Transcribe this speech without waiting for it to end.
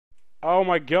Oh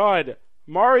my god.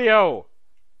 Mario!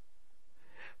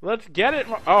 Let's get it.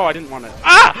 Oh, I didn't want to.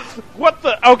 Ah! What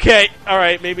the? Okay.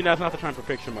 Alright, maybe that's not the time for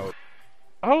picture mode.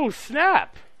 Oh,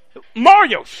 snap.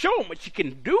 Mario, show him what you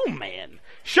can do, man.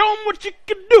 Show him what you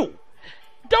can do.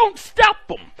 Don't stop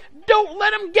him. Don't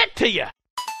let him get to you.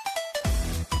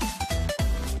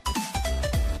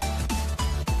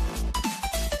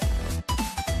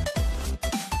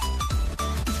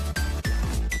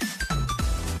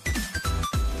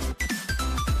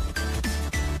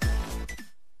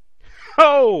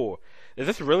 Oh! Is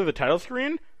this really the title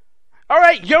screen?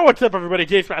 Alright, yo, what's up everybody?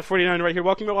 JSmash49 right here.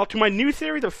 Welcome you all to my new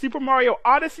series of Super Mario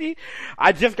Odyssey.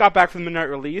 I just got back from the midnight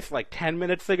release like 10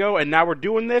 minutes ago, and now we're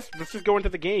doing this. Let's just go into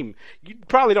the game. You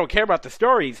probably don't care about the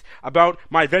stories about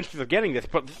my adventures of getting this,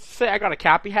 but let's say I got a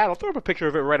Cappy hat. I'll throw up a picture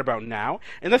of it right about now.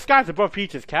 And this guy's above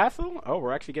Peach's castle. Oh,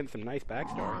 we're actually getting some nice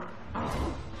backstory.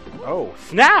 Oh,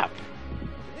 snap!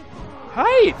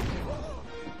 Hype!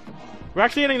 We're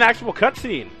actually getting an actual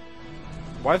cutscene.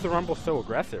 Why is the rumble so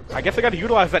aggressive? I guess I gotta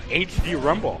utilize that HD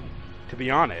rumble, to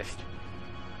be honest.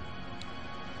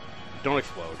 Don't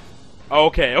explode.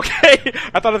 Okay, okay.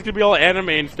 I thought it was gonna be all anime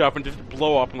and stuff and just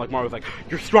blow up and like Mario's like,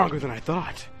 you're stronger than I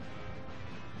thought.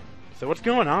 So what's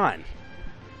going on?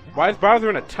 Why is Bowser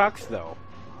in a tux though?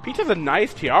 Peach has a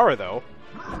nice tiara though.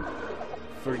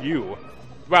 For you.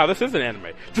 Wow, this is an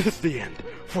anime. This is the end.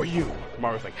 For you.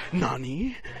 Mario's like,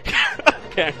 Nani?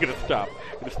 Okay, I'm gonna stop.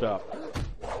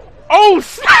 Oh,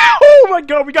 oh my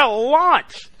god, we got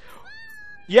launched!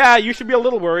 Yeah, you should be a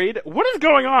little worried. What is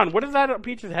going on? What is that on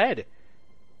Peach's head?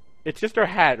 It's just her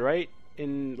hat, right?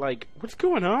 And, like, what's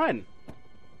going on?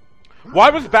 Why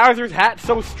was Bowser's hat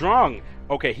so strong?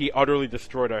 Okay, he utterly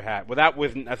destroyed our hat. Well, that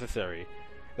wasn't necessary.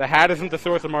 The hat isn't the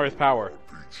source of Mario's power.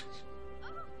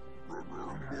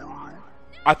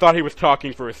 I thought he was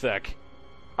talking for a sec.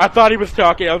 I thought he was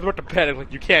talking. I was about to pet him.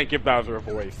 Like, you can't give Bowser a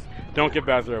voice. Don't give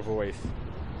Bowser a voice.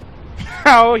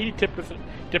 Oh, he tipped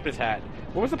his hat.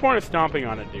 What was the point of stomping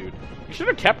on it, dude? You should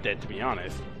have kept it, to be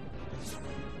honest.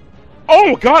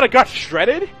 Oh god, it got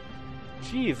shredded?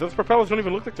 Jeez, those propellers don't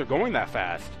even look like they're going that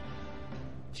fast.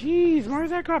 Jeez,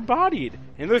 Mario's hat got bodied.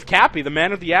 And there's Cappy, the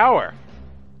man of the hour.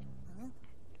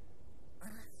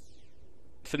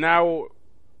 So now...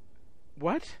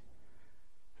 What?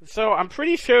 So, I'm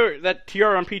pretty sure that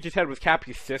tiara on Peach's head was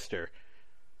Cappy's sister.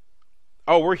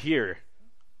 Oh, we're here.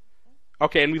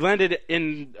 Okay, and we landed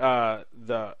in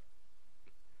the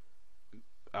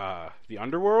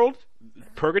underworld?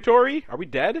 Purgatory? Are we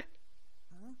dead?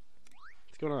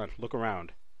 What's going on? Look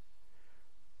around.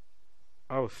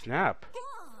 Oh, snap.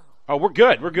 Oh, we're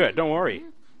good. We're good. Don't worry.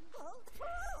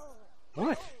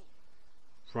 What?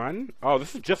 Run? Oh,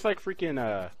 this is just like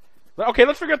freaking, Okay,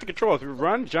 let's figure out the controls. We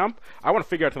run, jump. I want to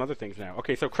figure out some other things now.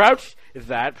 Okay, so crouch is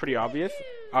that. Pretty obvious.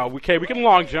 Okay, we can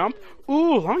long jump.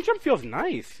 Ooh, long jump feels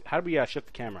nice. How do we shift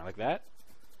the camera? Like that?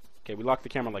 Okay, we lock the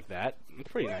camera like that.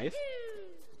 That's pretty nice.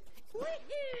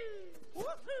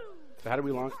 So how do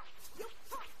we long...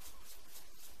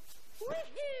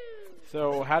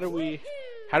 So how do we...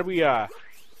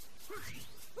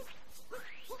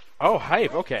 Oh,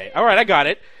 hype. Okay. Alright, I got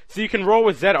it. So you can roll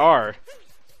with ZR.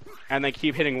 And then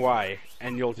keep hitting Y,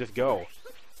 and you'll just go.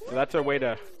 So that's our way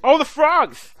to... Oh, the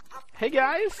frogs! Hey,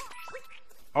 guys!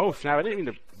 Oh, snap, I didn't mean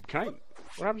to... Can I...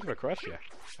 What happens if I crush you?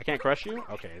 I can't crush you?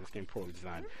 Okay, this game poorly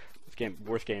designed. This game,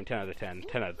 worst game, 10 out of 10.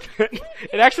 10 out of 10.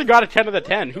 It actually got a 10 out of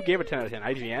 10. Who gave it 10 out of 10?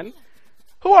 IGN?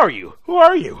 Who are you? Who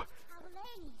are you?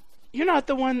 You're not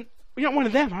the one... You're not one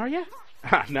of them, are you?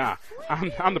 Nah,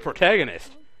 I'm the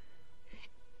protagonist.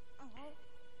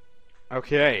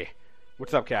 Okay.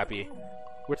 What's up, Cappy?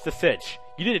 What's the sitch?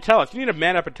 You need to tell us. You need to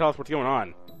man up and tell us what's going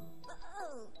on.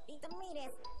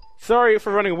 Sorry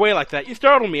for running away like that. You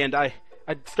startled me, and I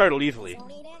startled easily.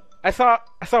 I saw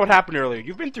what happened earlier.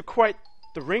 You've been through quite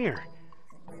the ringer.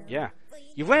 Yeah.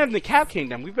 You've landed in the Cap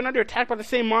Kingdom. We've been under attack by the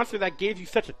same monster that gave you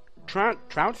such a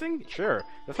trouncing? Sure.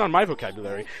 That's not my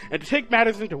vocabulary. And to take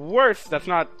matters into worse, that's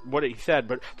not what he said,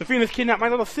 but the fiend has kidnapped my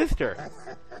little sister.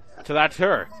 So that's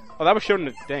her. Oh, that was shown in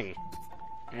the thing.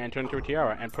 And turned into a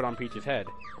tiara and put on Peach's head.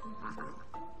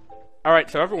 Alright,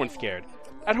 so everyone's scared.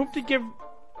 I'd hope to give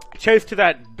chase to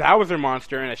that Bowser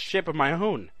monster in a ship of my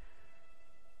own.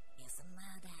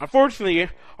 Unfortunately,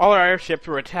 all our airships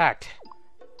were attacked.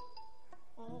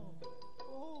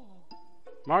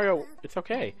 Mario, it's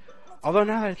okay. Although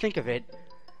now that I think of it,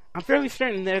 I'm fairly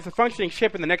certain there's a functioning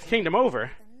ship in the next kingdom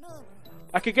over.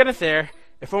 I could get us there,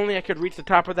 if only I could reach the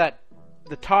top of the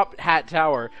top hat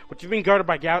tower, which is being guarded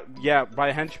by by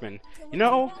a henchman. You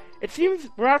know, it seems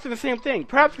we're after the same thing.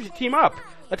 Perhaps we should team up.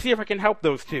 Let's see if I can help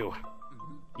those two.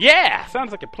 Yeah,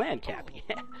 sounds like a plan, Cappy.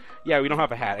 Yeah, we don't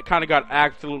have a hat. It kind of got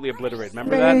absolutely obliterated.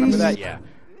 Remember that? Remember that? Yeah.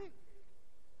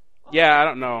 Yeah, I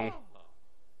don't know.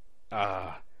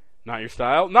 Not your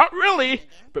style? Not really!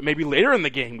 But maybe later in the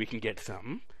game we can get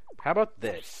something. How about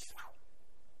this?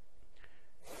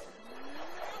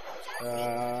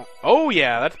 Oh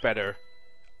yeah, that's better.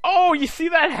 Oh, you see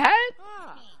that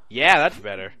hat? Yeah, that's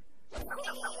better.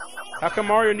 How come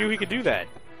Mario knew he could do that?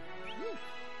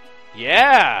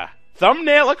 Yeah!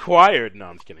 Thumbnail acquired! No,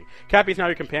 I'm just kidding. Cappy's now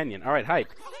your companion. Alright, hype.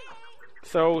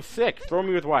 So, sick. Throw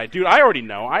me with Y. Dude, I already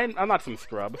know. I'm not some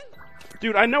scrub.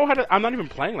 Dude, I know how to... I'm not even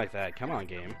playing like that. Come on,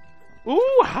 game.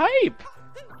 Ooh, hype!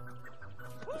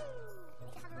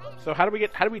 So how do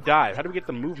we dive? How do we get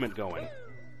the movement going?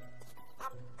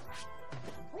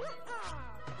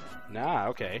 Nah,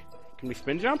 okay. Can we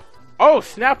spin jump? Oh,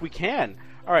 snap, we can!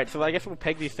 Alright, so I guess we'll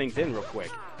peg these things in real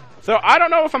quick. So, I don't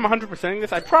know if I'm 100%ing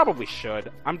this. I probably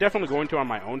should. I'm definitely going to on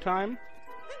my own time.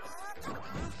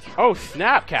 Oh,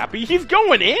 snap, Cappy. He's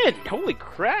going in! Holy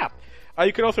crap!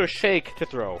 You could also shake to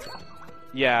throw.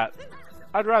 Yeah.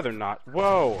 I'd rather not.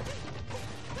 Whoa.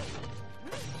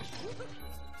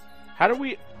 How do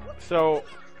we... So...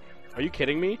 Are you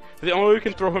kidding me? Is the only way we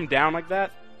can throw him down like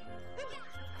that?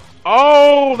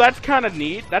 Oh, that's kind of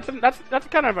neat. That's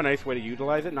kind of a nice way to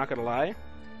utilize it, not gonna lie.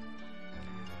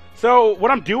 So, what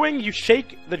I'm doing, you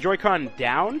shake the Joy-Con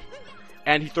down,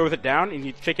 and he throws it down, and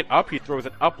you shake it up, he throws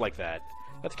it up like that.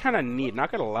 That's kind of neat,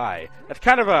 not gonna lie. That's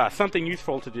kind of something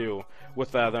useful to do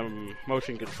with the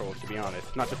motion controls, to be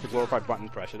honest. Not just a glorified button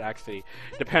press, it actually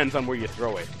depends on where you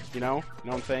throw it, you know? You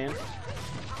know what I'm saying?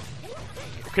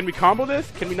 Can we combo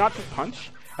this? Can we not just punch?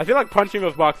 I feel like punching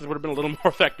those boxes would have been a little more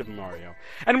effective in Mario.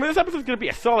 And this episode's gonna be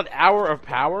a solid hour of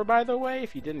power, by the way,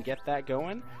 if you didn't get that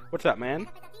going. What's up, man?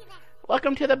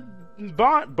 Welcome to the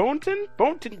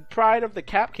Bonton Pride of the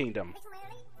Cap Kingdom.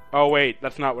 Oh wait,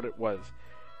 that's not what it was.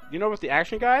 You know what's the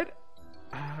action guide?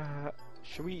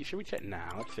 Should we check? Nah,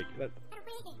 let's check.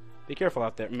 Be careful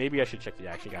out there. Maybe I should check the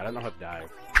action guide. I don't know how to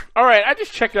dive. Alright, I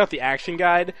just checked out the action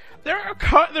guide. There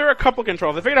are a couple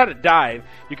controls. I figured out how to dive.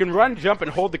 You can run, jump,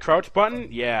 and hold the crouch button.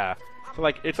 Yeah. So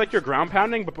it's like you're ground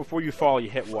pounding, but before you fall, you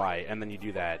hit Y, and then you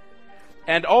do that.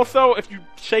 And also, if you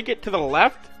shake it to the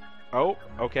left... Oh,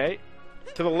 okay.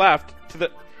 To the left,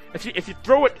 if you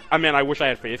throw it, I mean, I wish I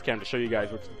had face cam to show you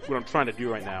guys what I'm trying to do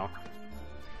right now.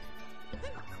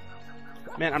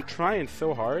 Man, I'm trying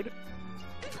so hard.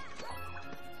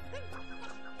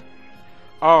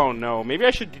 Oh no, maybe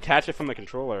I should detach it from the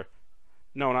controller.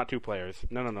 No, not two players.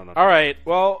 No. Alright,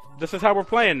 well, this is how we're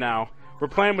playing now. We're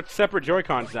playing with separate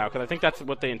Joy-Cons now, because I think that's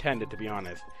what they intended, to be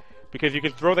honest. Because you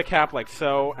can throw the cap like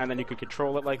so, and then you can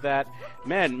control it like that.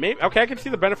 Man, maybe... Okay, I can see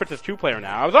the benefits as two-player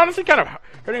now. I was honestly kind of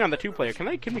hurting on the two-player. Can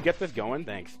we get this going?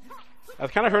 Thanks. I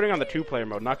was kind of hurting on the two-player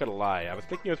mode, not gonna lie. I was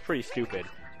thinking it was pretty stupid.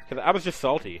 Because I was just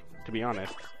salty, to be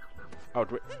honest. Oh,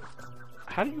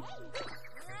 how do you...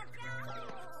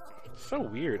 It's so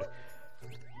weird.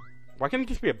 Why can't it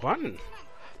just be a button?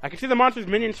 I can see the monster's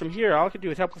minions from here. All I can do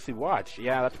is helplessly watch.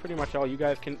 Yeah, that's pretty much all you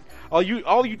guys can... All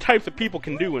you types of people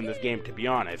can do in this game, to be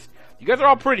honest. You guys are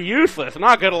all pretty useless, I'm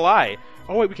not gonna lie.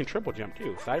 Oh wait, we can triple jump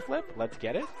too. Side flip? Let's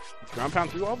get it. Let's ground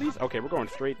pound through all these? Okay, we're going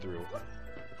straight through.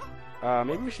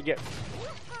 Maybe we should get...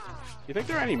 You think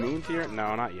there are any moons here?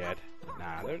 No, not yet.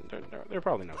 Nah, there are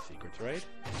probably no secrets, right?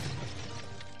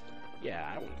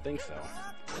 Yeah, I wouldn't think so.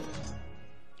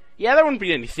 Yeah, there wouldn't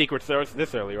be any secrets though. It's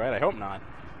this early, right? I hope not.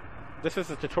 This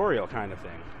is a tutorial kind of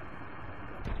thing.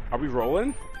 Are we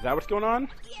rolling? Is that what's going on?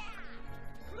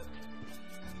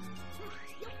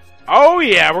 Oh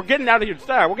yeah, we're getting out of your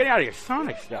style. We're getting out of your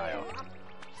Sonic style.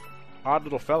 Odd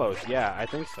little fellows. Yeah, I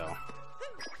think so.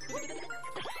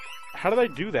 How did I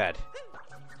do that?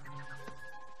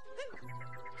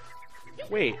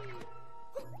 Wait.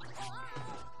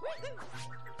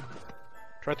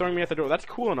 Try throwing me at the door. That's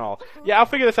cool and all. Yeah, I'll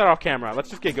figure this out off camera. Let's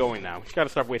just get going now. We just gotta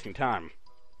stop wasting time.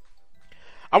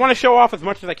 I want to show off as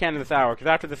much as I can in this hour, because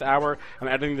after this hour, I'm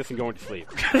editing this and going to sleep.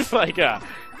 It's like, it's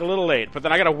a little late, but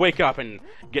then I gotta wake up and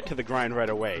get to the grind right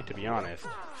away, to be honest.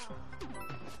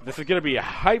 This is gonna be a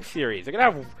hype series. I'm gonna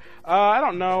have, I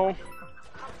don't know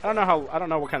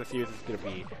what kind of series it's gonna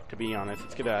be, to be honest.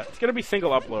 It's gonna be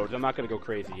single uploads. I'm not gonna go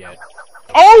crazy yet.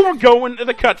 Oh, we're going!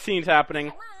 The cutscene's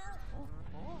happening.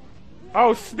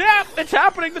 Oh, snap! It's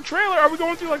happening! The trailer! Are we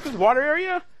going through, like, this water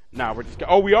area? No, we're just...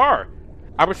 Oh, we are!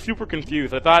 I was super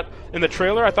confused. I thought, in the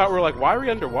trailer, I thought we were like, why are we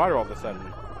underwater all of a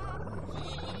sudden?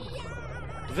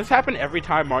 Does this happen every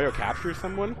time Mario captures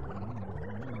someone?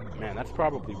 Man, that's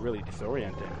probably really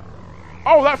disorienting.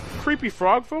 Oh, that creepy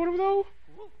frog photo, though?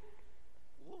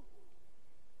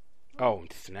 Oh,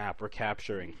 snap, we're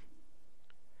capturing.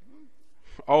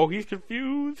 Oh, he's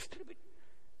confused.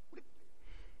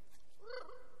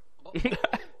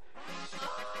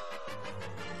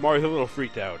 Mario's a little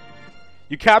freaked out.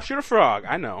 You captured a frog,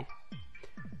 I know.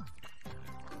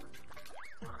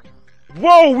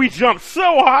 Whoa, we jumped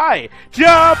so high!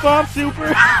 Jump up,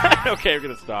 super! Okay, we're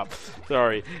gonna stop.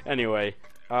 Sorry. Anyway,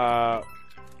 hold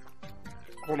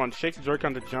on, shake the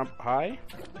Joy-Con to jump high?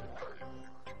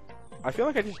 I feel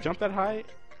like I just jumped that high.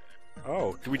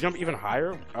 Oh, do we jump even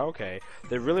higher? Okay.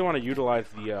 They really want to utilize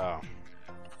the,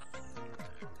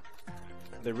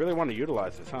 They really want to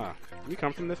utilize this, huh? Can we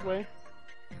come from this way?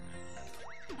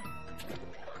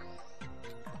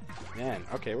 Man,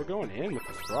 okay, we're going in with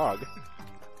this frog.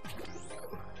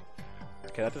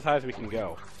 Okay, that's as high as we can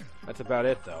go. That's about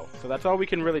it, though. So that's all we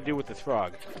can really do with this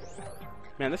frog.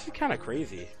 Man, this is kind of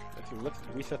crazy. Let's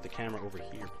reset the camera over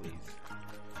here, please.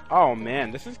 Oh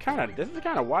man, this is kind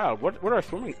of wild. What's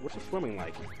the swimming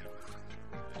like?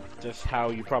 Just how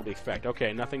you probably expect.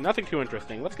 Okay, nothing too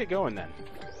interesting. Let's get going then.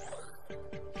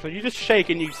 So you just shake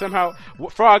and you somehow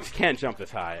frogs can't jump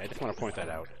this high. I just want to point that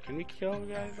out. Can we kill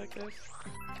guys like this?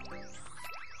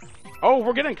 Oh,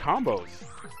 we're getting combos.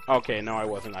 Okay, no, I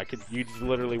wasn't. You just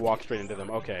literally walk straight into them.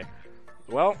 Okay.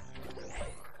 Well,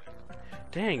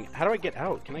 dang. How do I get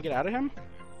out? Can I get out of him?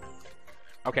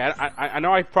 Okay, I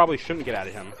know I probably shouldn't get out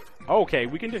of him. Okay,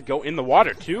 we can just go in the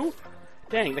water, too?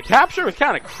 Dang, the capture is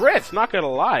kind of crisp, not gonna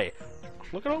lie.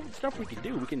 Look at all the stuff we can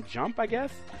do. We can jump, I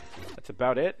guess. That's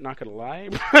about it, not gonna lie.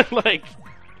 Like,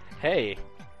 hey.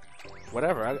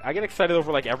 Whatever, I get excited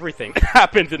over, like, everything that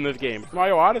happens in this game. It's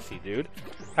Mario Odyssey, dude.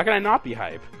 How can I not be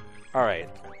hype? Alright.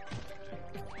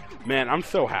 Man, I'm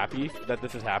so happy that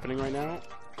this is happening right now.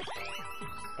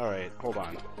 Alright, hold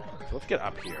on. So let's get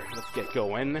up here. Let's get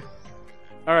going.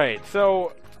 Alright,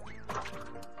 so...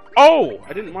 Oh!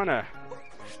 I didn't want to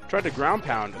try to ground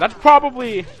pound. That's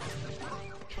probably...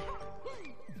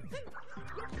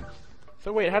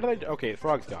 So wait, how did I... Okay, the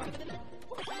frog's gone.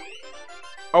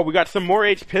 Oh, we got some more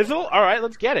H Pizzle? Alright,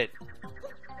 let's get it.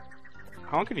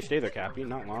 How long can you stay there, Cappy?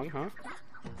 Not long, huh?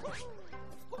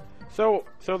 So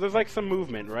there's like some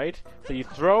movement, right? So you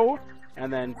throw,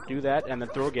 and then do that, and then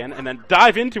throw again, and then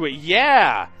dive into it.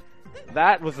 Yeah!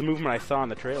 That was the movement I saw in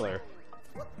the trailer.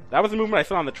 That was the movement I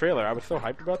saw in the trailer. I was so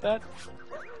hyped about that.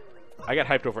 I got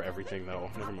hyped over everything, though.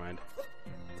 Never mind.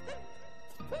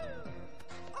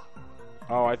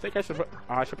 Oh, I think I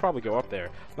should probably go up there.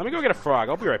 Let me go get a frog.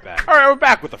 I'll be right back. Alright, we're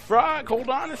back with the frog. Hold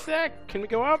on a sec. Can we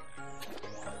go up?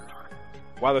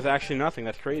 Wow, there's actually nothing.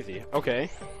 That's crazy. Okay.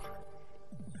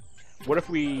 What if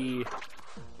we...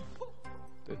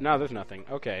 No, there's nothing.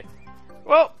 Okay.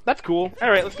 Well, that's cool.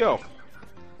 Alright, let's go.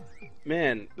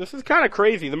 Man, this is kind of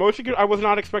crazy. The motion... I was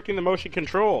not expecting the motion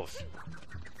controls.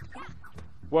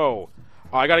 Whoa.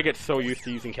 Oh, I gotta get so used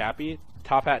to using Cappy.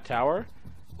 Top Hat Tower.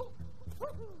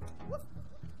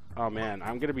 Oh, man.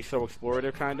 I'm gonna be so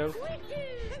explorative, kind of.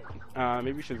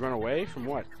 Maybe we should run away from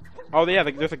what? Oh, yeah,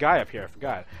 there's a guy up here. I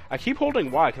forgot. I keep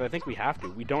holding Y because I think we have to.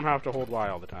 We don't have to hold Y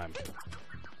all the time.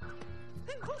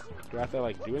 Do I have to,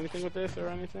 like, do anything with this or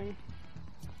anything?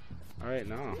 Alright,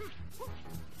 no.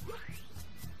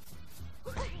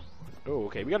 Oh,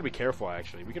 okay. We gotta be careful,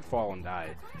 actually. We could fall and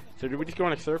die. So, did we just go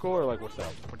in a circle, or, like, what's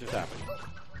up? What just happened?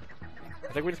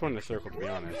 I think we just went in a circle, to be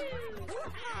honest.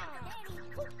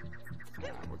 Nah,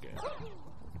 we're good.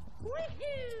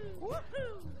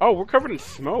 Oh, we're covered in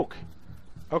smoke.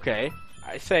 Okay.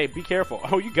 I say, be careful.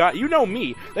 Oh, you know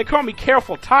me. They call me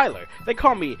Careful Tyler. They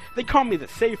call me the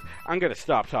safe. I'm gonna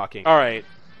stop talking. Alright,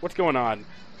 what's going on?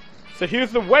 So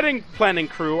here's the wedding planning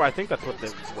crew. I think that's what they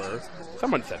were.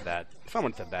 Someone said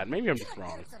that. Maybe I'm just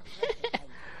wrong.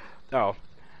 Oh.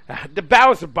 The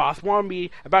Bowser boss warned me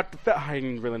about the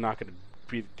I'm really not gonna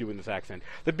be doing this accent.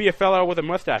 There'd be a fellow with a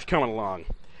mustache coming along.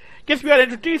 Guess we gotta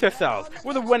introduce ourselves.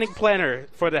 We're the wedding planner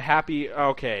for the happy...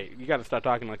 Okay, you gotta stop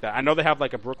talking like that. I know they have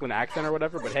like a Brooklyn accent or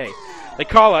whatever, but hey. They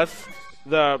call us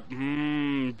the...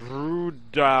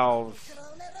 Brood Dolls.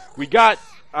 We got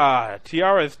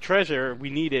Tiara's treasure we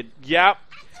needed. Yep.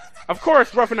 Of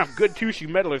course, rough enough good Tushu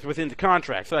meddlers within the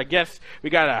contract, so I guess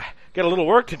we gotta get a little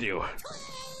work to do.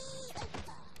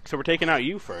 So we're taking out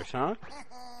you first, huh?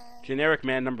 Generic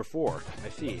man number 4. I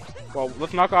see. Well,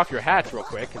 let's knock off your hats real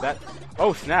quick. That...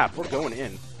 Oh, snap. We're going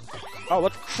in. Oh,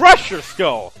 let's crush your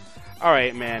skull!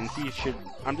 Alright, man. He should...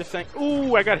 I'm just saying...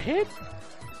 Ooh, I got hit?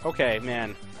 Okay,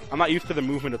 man. I'm not used to the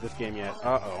movement of this game yet.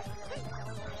 Uh-oh.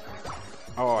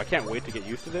 Oh, I can't wait to get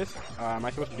used to this. Am I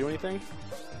supposed to do anything?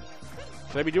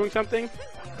 Should I be doing something?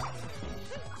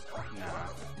 Nah.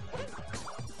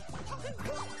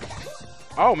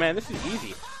 Oh, man. This is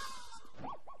easy.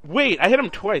 Wait, I hit him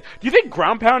twice. Do you think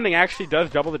ground pounding actually does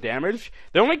double the damage?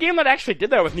 The only game that actually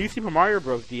did that was New Super Mario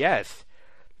Bros. DS.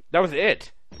 That was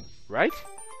it. Right?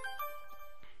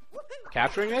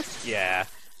 Capturing this? Yeah.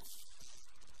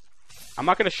 I'm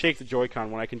not gonna shake the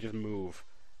Joy-Con when I can just move.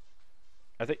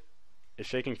 I think... Is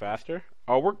shaking faster?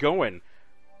 Oh, we're going.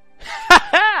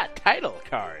 Haha! Title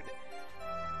card.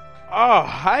 Oh,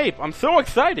 hype! I'm so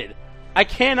excited! I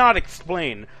cannot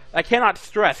explain. I cannot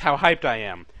stress how hyped I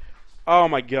am. Oh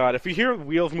my god. If you hear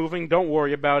wheels moving, don't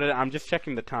worry about it. I'm just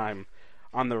checking the time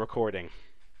on the recording.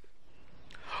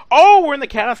 Oh, we're in the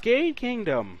Cascade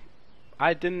Kingdom.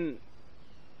 I didn't...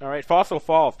 Alright, Fossil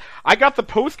Falls. I got the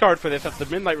postcard for this at the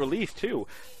midnight release, too.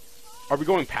 Are we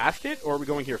going past it, or are we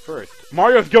going here first?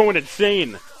 Mario's going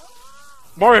insane!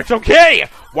 Mario, it's okay!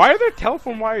 Why are there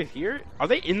telephone wires here? Are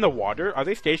they in the water? Are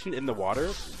they stationed in the water?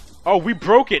 Oh, we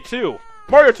broke it, too!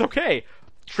 Mario, it's okay!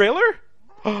 Trailer?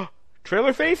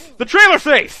 Trailer face? The trailer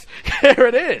face! There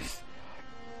it is!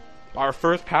 Our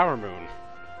first Power Moon.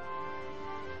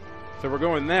 So we're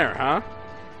going there, huh?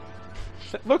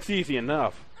 That looks easy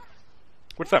enough.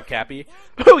 What's up, Cappy?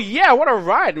 Oh yeah, what a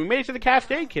ride! We made it to the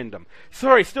Cascade Kingdom.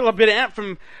 Sorry, still a bit amped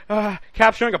from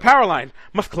capturing a power line.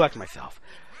 Must collect myself.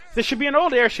 There should be an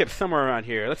old airship somewhere around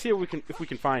here. Let's see if we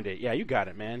can find it. Yeah, you got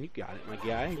it, man. You got it, my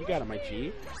guy. You got it, my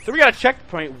G. So we got a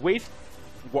checkpoint.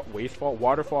 Wastefall,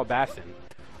 waterfall basin.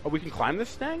 Oh, we can climb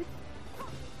this thing?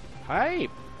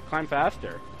 Hype! Climb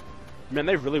faster. Man,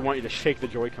 they really want you to shake the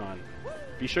Joy-Con.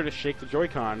 Be sure to shake the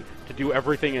Joy-Con to do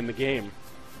everything in the game.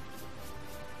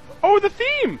 Oh, the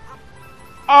theme!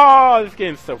 Oh, this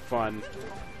game's so fun.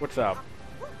 What's up?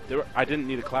 I didn't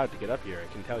need a cloud to get up here.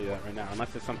 I can tell you that right now.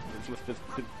 Unless there's something.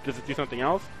 Does it do something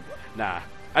else? Nah.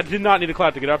 I did not need a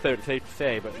cloud to get up there, it's safe to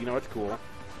say, but you know, it's cool.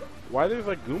 Why there's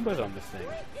like Goombas on this thing?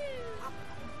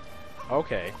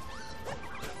 Okay.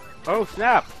 Oh,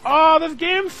 snap. Oh, this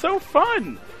game's so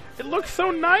fun! It looks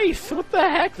so nice! What the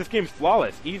heck? This game's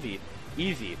flawless. Easy.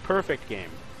 Easy. Perfect game.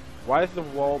 Why is the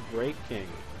wall breaking?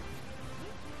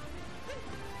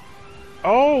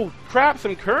 Oh, crap,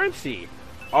 some currency!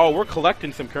 Oh, we're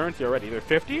collecting some currency already. They're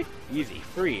 50? Easy.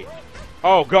 Free.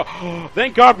 Oh, God. Oh,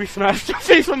 thank God we smashed our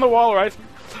face on the wall, right?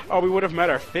 Oh, we would have met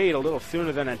our fate a little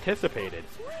sooner than anticipated.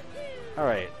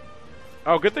 Alright.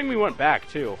 Oh, good thing we went back,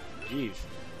 too. Jeez.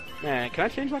 Man, can I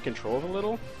change my controls a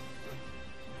little?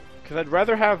 Because I'd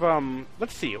rather have,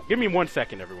 let's see. Give me 1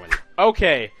 second, everyone.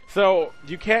 Okay, so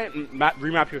you can't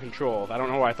remap your controls. I don't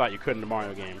know why I thought you could in a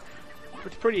Mario game.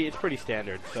 It's pretty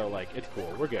standard, so, like, it's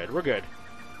cool. We're good.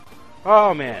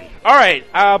 Oh, man. Alright,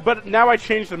 but now I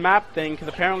changed the map thing, because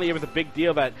apparently it was a big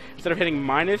deal that instead of hitting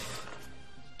minus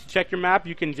to check your map,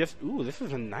 you can just... Ooh, this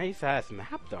is a nice-ass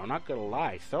map, though, not gonna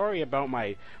lie. Sorry about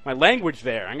my language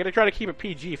there. I'm gonna try to keep it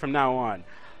PG from now on.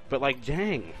 But, like,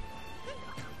 dang.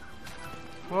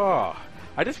 Oh,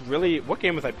 I just really... What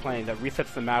game was I playing that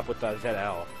resets the map with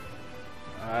ZL?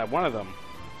 One of them.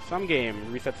 Some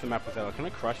game resets the map with ZL. Can I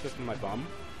crush this with my bum?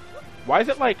 Why is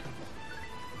it like...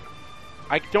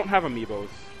 I don't have amiibos.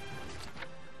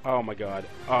 Oh my god.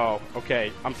 Oh,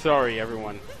 okay. I'm sorry,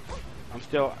 everyone. It's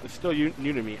still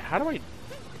new to me. How do I...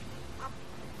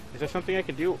 Is there something I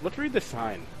can do? Let's read the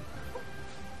sign.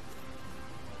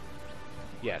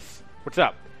 Yes. What's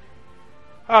up?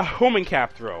 Homing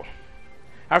cap throw.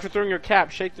 After throwing your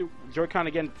cap, shake the Joy-Con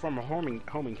again to form a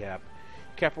homing cap.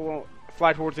 Cap will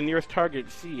fly towards the nearest target.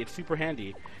 See, it's super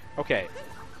handy. Okay.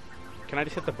 Can I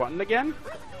just hit the button again?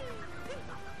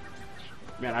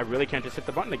 Man, I really can't just hit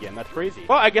the button again. That's crazy.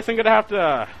 Well, I guess I'm gonna have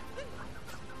to...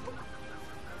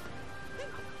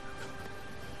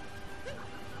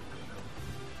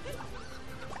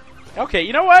 Okay,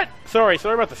 you know what? Sorry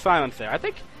about the silence there. I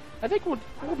think we'll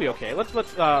be okay. Let's.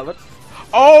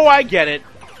 Oh, I get it.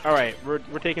 All right, we're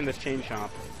taking this chain chomp.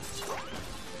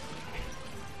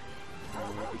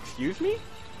 Excuse me?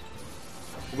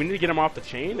 We need to get him off the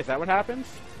chain. Is that what happens?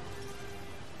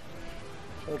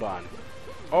 Hold on.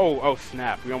 Oh,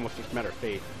 snap. We almost just met our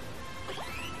fate.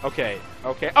 Okay,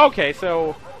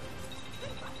 so...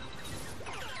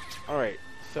 Alright,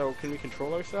 so can we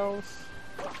control ourselves?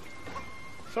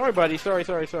 Sorry, buddy. Sorry.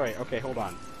 Okay, hold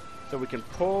on. So we can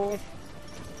pull...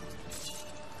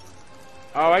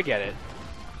 Oh, I get it.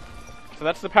 So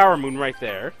that's the Power Moon right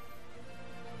there.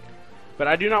 But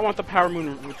I do not want the Power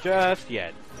Moon just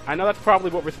yet. I know that's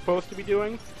probably what we're supposed to be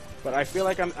doing, but I feel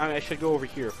like I should go over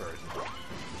here first.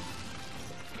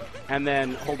 And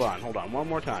then, hold on, one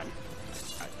more time.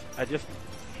 I just...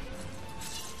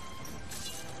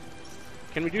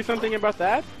 Can we do something about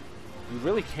that? We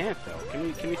really can't, though.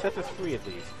 Can we set this free, at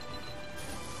least?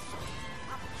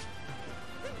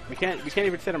 We can't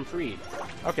even set him free.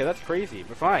 Okay, that's crazy,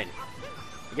 but fine.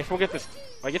 I guess we'll get this...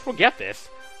 I guess we'll get this.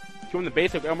 Doing the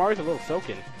basic. Oh, Mario's a little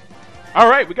soaking.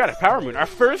 Alright, we got a Power Moon. Our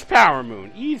first Power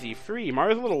Moon. Easy, free.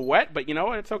 Mario's a little wet, but you know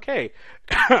what? It's okay.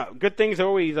 Good things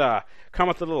always come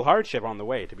with a little hardship on the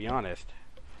way, to be honest.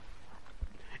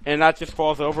 And that just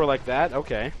falls over like that?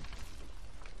 Okay.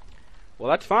 Well,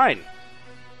 that's fine.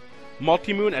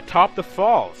 Multi-moon atop the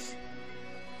falls.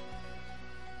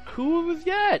 Who was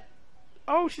that?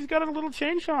 Oh, she's got a little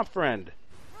chain shop friend.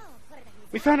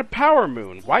 We found a Power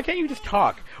Moon. Why can't you just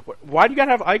talk? Why do you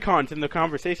gotta have icons in the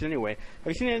conversation anyway?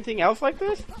 Have you seen anything else like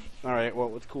this? Alright,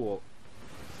 well, it's cool.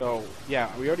 So, yeah,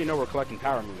 we already know we're collecting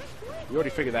Power Moons. We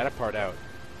already figured that part out.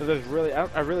 So there's really,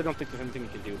 I really don't think there's anything we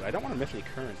can do. But I don't want to miss any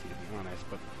currency, to be honest,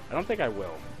 but I don't think I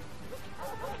will.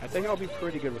 I think I'll be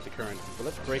pretty good with the currency, but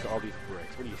let's break all these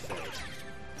bricks. What do you say?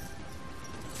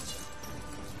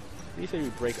 What do you say we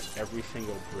break every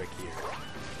single brick here?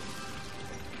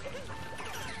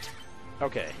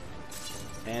 Okay.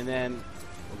 And then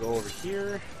we'll go over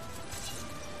here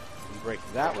and break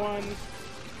that one.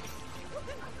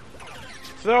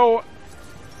 So,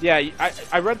 yeah,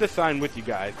 I read the sign with you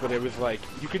guys, but it was like,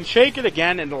 you can shake it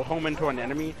again and it'll home into an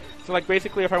enemy. So, like,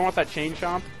 basically, if I want that chain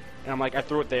chomp, and I'm like, I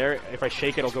threw it there, if I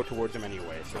shake it, it'll go towards him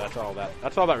anyway. So that's all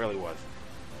that really was.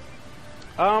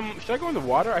 Should I go in the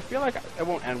water? I feel like it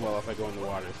won't end well if I go in the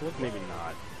water, so let's maybe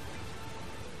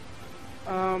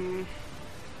not.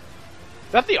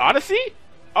 Is that the Odyssey?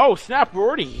 Oh, snap, we're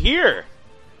already here!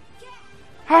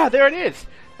 Ah, there it is!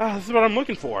 This is what I'm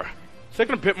looking for. It's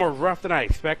looking a bit more rough than I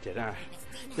expected.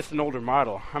 Just an older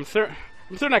model. I'm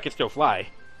certain I can still fly.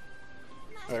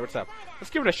 Alright, what's up? Let's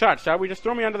give it a shot, shall we? Just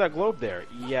throw me onto that globe there.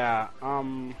 Yeah,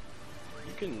 you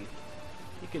can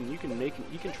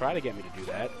try to get me to do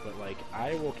that, but like,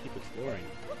 I will keep exploring.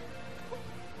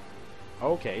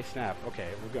 Okay, snap. Okay,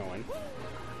 we're going.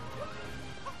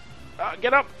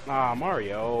 Get up! Ah,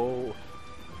 Mario.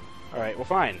 Alright, well,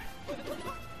 fine.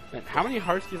 Man, how many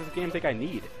hearts does this game think I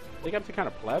need? I think I'm some kind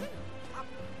of pleb?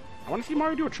 I want to see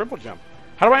Mario do a triple jump.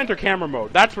 How do I enter camera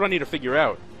mode? That's what I need to figure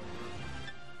out.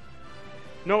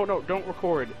 No, don't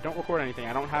record. Don't record anything.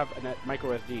 I don't have a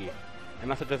micro SD.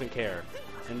 Unless it doesn't care.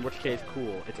 In which case,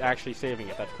 cool. It's actually saving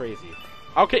it. That's crazy.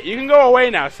 Okay, you can go away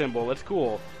now, Symbol. It's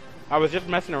cool. I was just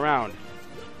messing around.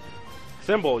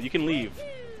 Symbol, you can leave.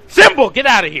 Symbol, get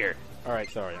out of here!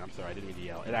 Alright, sorry. I'm sorry. I didn't mean to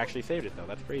yell. It actually saved it, though.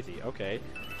 That's crazy. Okay.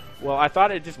 Well, I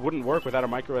thought it just wouldn't work without a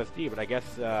micro SD, but I guess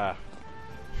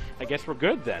we're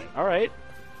good then. Alright.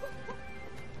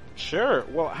 Sure.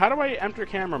 Well, how do I enter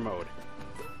camera mode?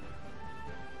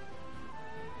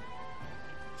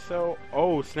 So,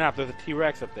 oh snap, there's a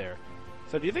T-Rex up there.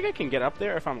 So do you think I can get up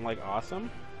there if I'm, like, awesome?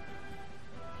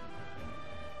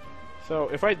 So,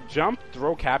 if I jump,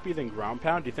 throw Cappy, then ground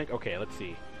pound, do you think... Okay, let's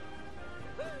see.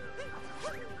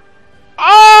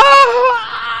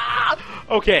 Ah!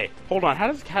 Okay, hold on. How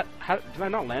does Cat... Did I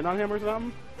not land on him or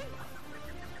something?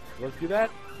 Let's do that.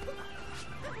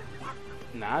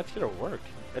 Nah, it should have worked.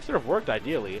 It should have worked,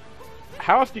 ideally.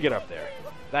 How else do you get up there?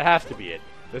 That has to be it.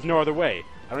 There's no other way.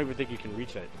 I don't even think you can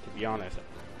reach it, to be honest.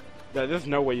 There's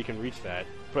no way you can reach that.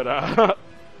 But,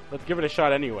 let's give it a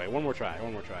shot anyway. One more try.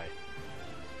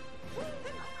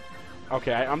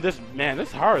 Okay, I'm just... Man, this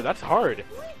is hard. That's hard.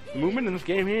 The movement in this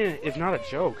game here is not a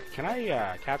joke. Can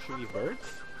I, capture these birds?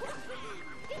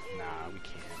 Nah, we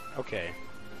can't. Okay.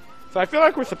 So I feel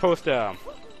like we're supposed to...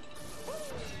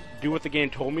 do what the game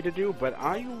told me to do, but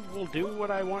I will do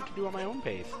what I want to do at my own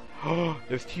pace. Oh,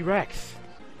 there's T-Rex.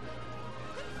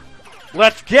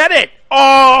 Let's get it!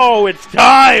 Oh, it's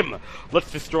time!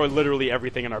 Let's destroy literally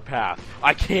everything in our path.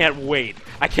 I can't wait.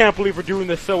 I can't believe we're doing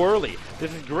this so early.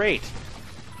 This is great.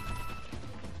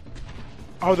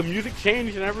 Oh, the music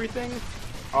changed and everything?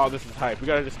 Oh, this is hype. We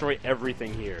gotta destroy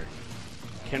everything here.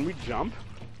 Can we jump?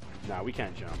 Nah, we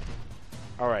can't jump.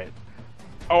 Alright.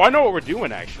 Oh, I know what we're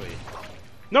doing, actually.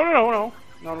 No.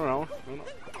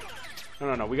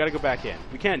 We gotta go back in.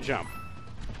 We can't jump.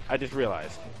 I just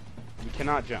realized. We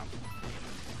cannot jump.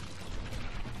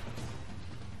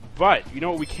 But, you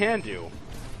know what we can do?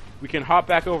 We can hop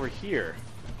back over here.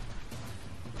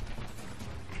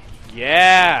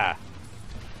 Yeah!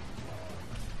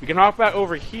 We can hop back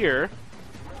over here,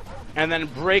 and then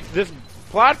break this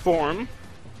platform,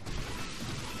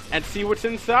 and see what's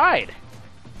inside.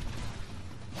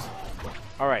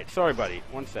 Alright, sorry buddy.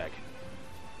 One sec.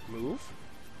 Move?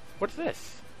 What's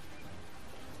this?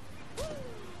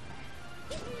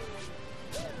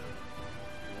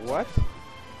 What?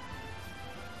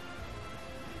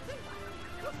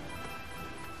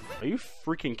 Are you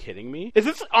freaking kidding me? Is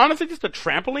this honestly just a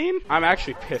trampoline? I'm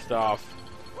actually pissed off.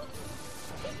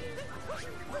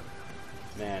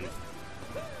 Man.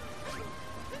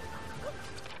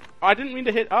 Oh, I didn't mean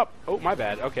to hit up. Oh, my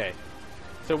bad. Okay.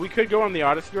 So we could go on the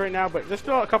Odyssey right now, but there's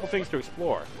still a couple things to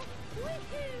explore.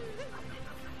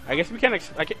 I guess we can't.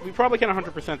 We probably can't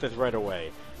 100% this right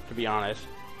away, to be honest.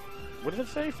 What does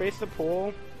it say? Face the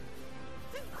pole?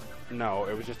 No,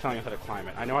 it was just telling us how to climb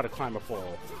it. I know how to climb a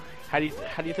pole. How do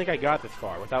you think I got this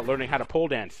far without learning how to pole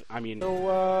dance? I mean,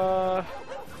 so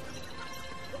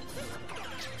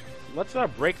let's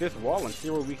break this wall and see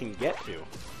where we can get to.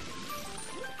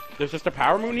 There's just a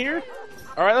power moon here?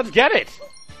 All right, let's get it.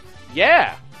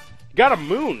 Yeah, got a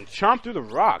moon. Chomp through the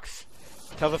rocks.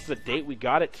 Tells us the date we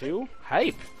got it too.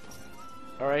 Hype.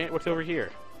 All right, what's over here?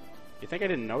 You think I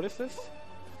didn't notice this?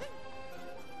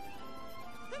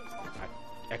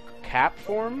 A cap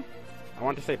form? I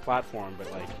wanted to say platform,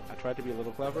 but like I tried to be a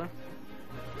little clever.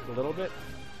 Just a little bit.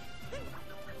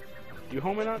 Do you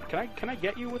home in on? Can I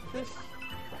get you with this?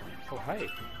 Oh, hype.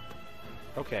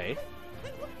 Okay.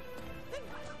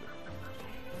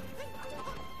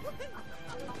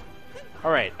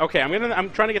 All right. Okay. I'm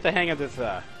trying to get the hang of this.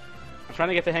 I'm trying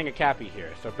to get the hang of Cappy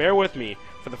here. So bear with me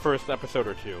for the first episode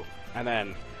or two, and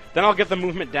then I'll get the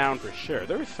movement down for sure.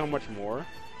 There is so much more.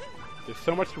 There's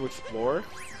so much to explore.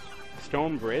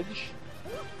 Stone Bridge.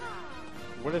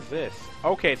 What is this?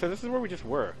 Okay, so this is where we just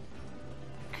were.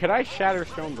 Could I shatter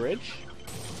Stone Bridge?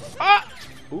 Ah!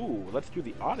 Ooh, let's do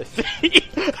the Odyssey.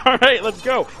 Alright, let's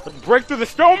go. Let's break through the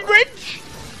Stone Bridge!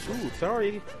 Ooh,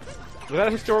 sorry. Was that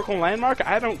a historical landmark?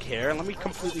 I don't care. Let me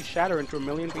completely shatter into a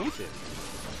million pieces.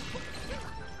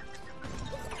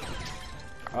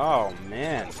 Oh,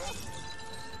 man.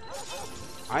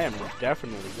 I am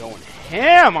definitely going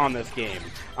ham on this game.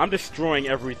 I'm destroying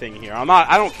everything here.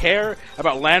 I don't care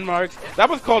about landmarks. That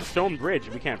was called Stone Bridge.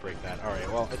 We can't break that. Alright,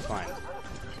 well, it's fine.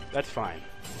 That's fine.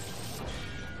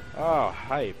 Oh,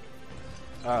 hype.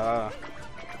 Well,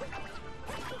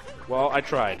 I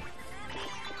tried.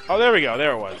 Oh, there we go.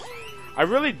 There it was. I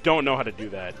really don't know how to do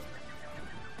that.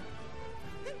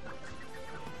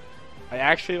 I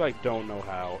actually, like, don't know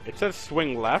how. It says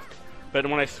swing left, but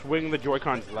when I swing the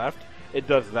Joy-Cons left, it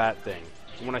does that thing.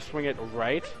 And when I swing it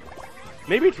right...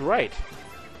 Maybe it's right.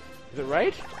 Is it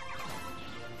right?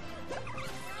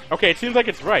 Okay, it seems like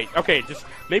it's right. Okay, just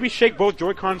maybe shake both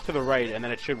Joy-Cons to the right, and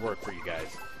then it should work for you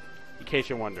guys. In case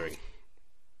you're wondering.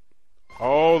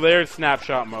 Oh, there's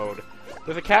snapshot mode.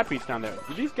 There's a cat piece down there.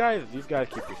 Do these guys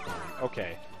keep respawning?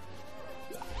 Okay.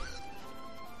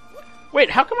 Wait,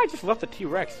 how come I just left the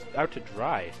T-Rex out to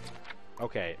dry?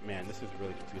 Okay, man, this is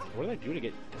really confusing. What did I do to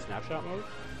get to snapshot mode?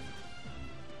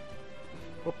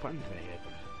 What button did I hit?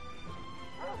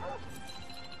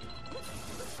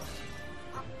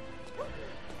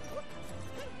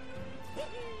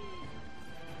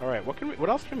 Alright, what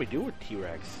else can we do with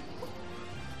T-Rex?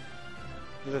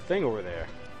 There's a thing over there.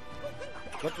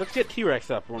 Let's get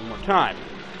T-Rex up one more time.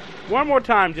 One more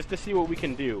time just to see what we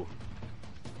can do.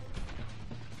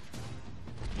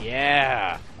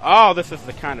 Yeah! Oh, this is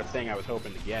the kind of thing I was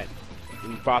hoping to get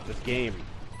when you bought this game.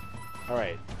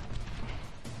 Alright.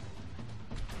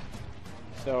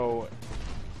 So,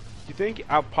 do you think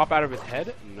I'll pop out of his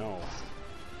head? No.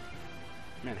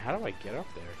 Man, how do I get up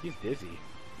there? He's dizzy.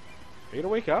 Are you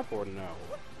gonna wake up or no?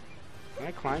 Can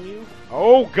I climb you?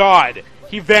 Oh god!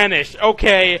 He vanished!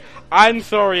 Okay, I'm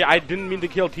sorry, I didn't mean to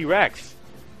kill T-Rex.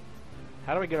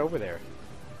 How do I get over there?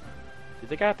 Do you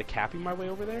think I have to Cappy my way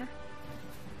over there?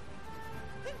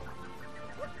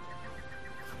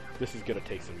 This is gonna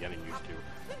take some getting used to.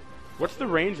 What's the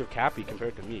range of Cappy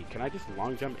compared to me? Can I just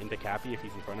long jump into Cappy if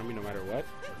he's in front of me no matter what?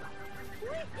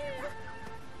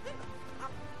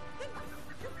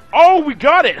 Oh, we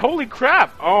got it! Holy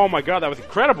crap! Oh my god, that was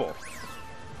incredible!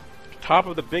 Top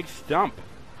of the big stump.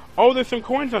 Oh, there's some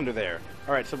coins under there.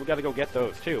 Alright, so we gotta go get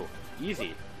those too.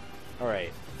 Easy.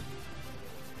 Alright.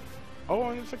 Oh,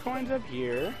 and there's some coins up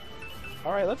here.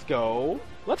 Alright, let's go.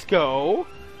 Let's go!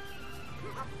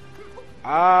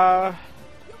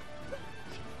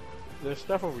 There's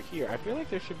stuff over here. I feel like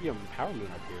there should be a power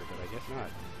moon up here, but I guess not.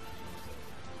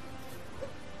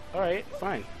 Alright,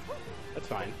 fine. That's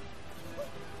fine.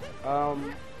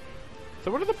 So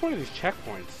what are the point of these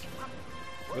checkpoints?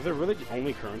 Was there really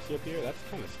only currency up here? That's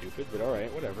kind of stupid, but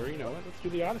alright, whatever, you know what? Let's do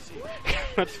the Odyssey.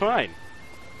 That's fine.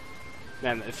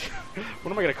 Man, it's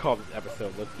what am I gonna call this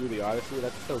episode? Let's do the Odyssey?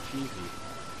 That's so cheesy.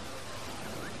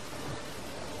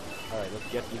 Alright, let's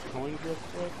get these coins real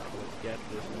quick. Let's get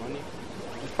this money.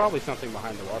 There's probably something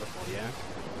behind the waterfall, yeah?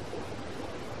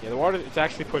 Yeah, the water, it's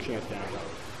actually pushing us down.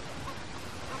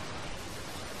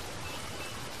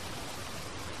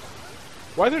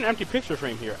 Why is there an empty picture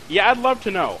frame here? Yeah, I'd love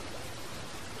to know.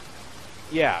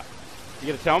 Yeah. You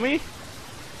gonna tell me?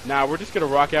 Nah, we're just gonna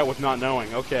rock out with not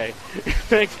knowing. Okay.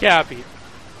 Thanks, Cappy.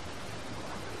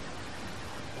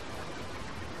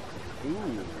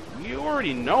 Ooh, you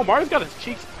already know. Mario's got his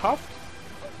cheeks puffed.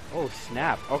 Oh,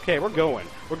 snap. Okay, we're going.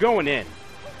 We're going in.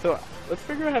 So, let's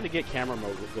figure out how to get camera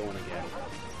mode going again.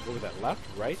 What was that? Left,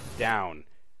 right, down.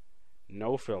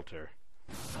 No filter.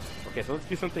 Okay, so let's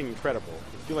do something incredible.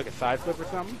 Let's do like a side flip or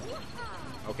something.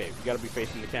 Okay, we gotta be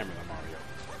facing the camera now, Mario.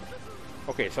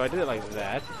 Okay, so I did it like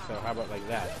that. So how about like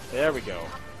that? There we go.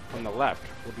 From the left,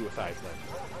 we'll do a side flip.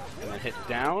 And then hit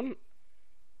down.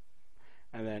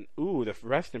 And then, ooh, the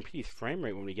rest in peace frame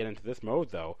rate when we get into this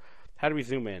mode, though. How do we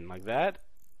zoom in? Like that?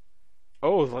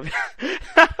 Oh,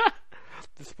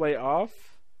 display off.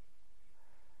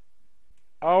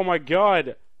 Oh my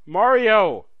god.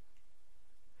 Mario!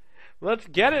 Let's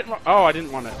get it. Oh, I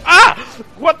didn't want to. Ah!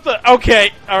 What the?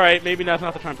 Okay. Alright, maybe that's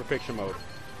not the time for picture mode.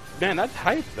 Man, that's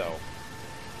hype, though.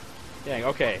 Dang,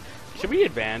 okay. Should we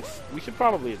advance? We should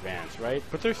probably advance, right?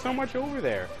 But there's so much over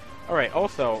there. Alright,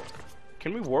 also,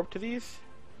 can we warp to these?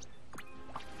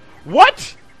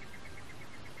 What?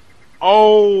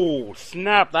 Oh,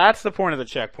 snap. That's the point of the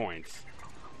checkpoints.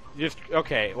 Just,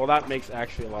 okay, well that makes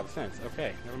actually a lot of sense.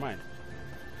 Okay, never mind.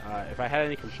 If I had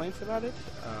any complaints about it,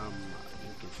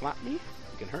 you can slap me,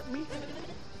 you can hurt me.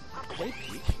 Okay,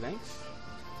 Peach, thanks.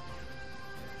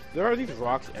 There are these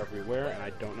rocks everywhere, and I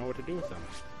don't know what to do with them.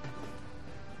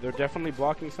 They're definitely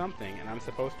blocking something, and I'm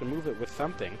supposed to move it with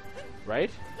something,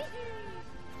 right?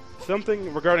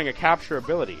 Something regarding a capture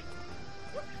ability.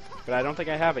 But I don't think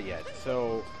I have it yet,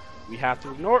 so we have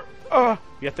to ignore.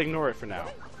 We have to ignore it for now.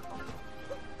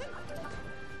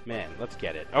 Man, let's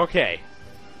get it. Okay.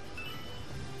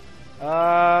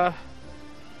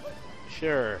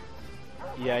 Sure.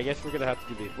 Yeah, I guess we're gonna have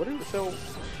to do these. What is so?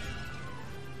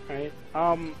 Right.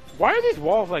 Why are these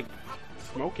walls like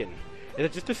smoking? Is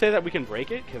it just to say that we can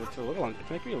break it? Because it's it's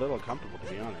making me a little uncomfortable,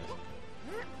 to be honest.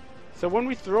 So when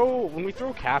we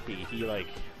throw Cappy,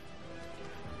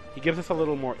 he gives us a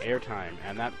little more air time,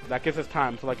 and that gives us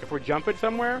time. So like if we're jumping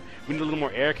somewhere, we need a little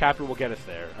more air. Cappy will get us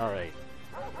there. All right.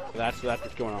 So that's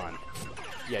what's going on.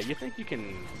 Yeah, you think you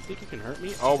can hurt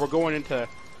me? Oh, we're going into.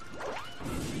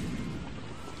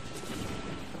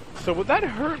 So would that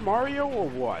hurt Mario or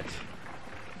what?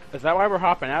 Is that why we're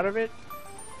hopping out of it?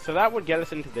 So that would get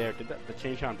us into there. Did the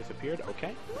change sound disappeared?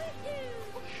 Okay.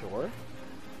 Sure.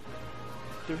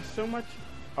 There's so much.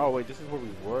 Oh wait, this is where we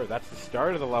were. That's the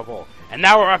start of the level, and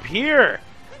now we're up here.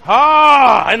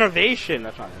 Ah, innovation.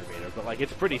 That's not innovative, but like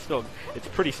it's pretty still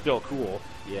cool.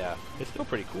 Yeah, it's still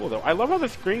pretty cool though. I love how the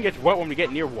screen gets wet when we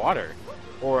get near water,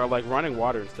 or like running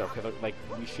water and stuff. Because like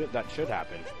that should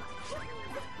happen.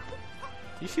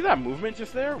 You see that movement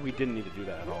just there? We didn't need to do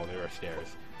that at all. There are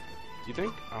stairs. Do you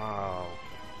think? Oh.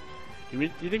 Do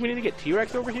you think we need to get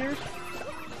T-Rex over here?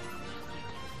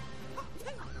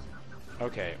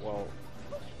 Okay, well,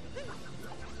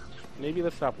 maybe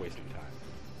let's stop wasting time.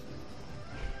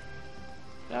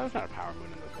 Yeah, there's not a power moon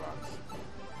in those rocks.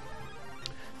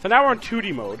 So now we're in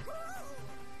 2D mode.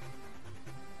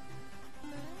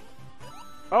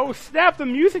 Oh snap, the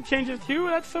music changes too?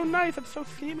 That's so nice, that's so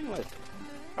seamless.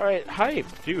 Alright, hype.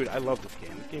 Dude, I love this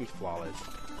game. This game's flawless.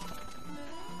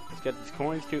 Let's get these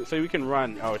coins too. So we can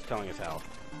run. Oh, it's telling us how.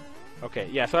 Okay,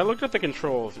 yeah, so I looked at the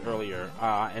controls earlier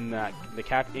in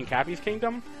Cappy's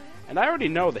Kingdom, and I already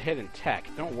know the hidden tech.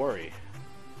 Don't worry.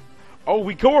 Oh,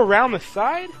 we go around the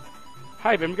side?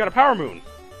 Hype, and we got a power moon.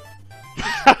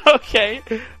 Okay,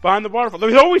 behind the waterfall.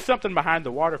 There's always something behind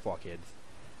the waterfall, kids.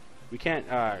 We can't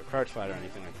crouch slide or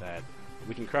anything like that.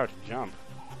 We can crouch jump.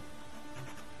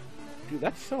 Dude,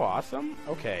 that's so awesome.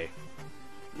 Okay.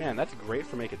 Man, that's great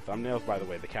for making thumbnails, by the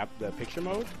way. The picture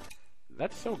mode.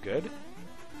 That's so good.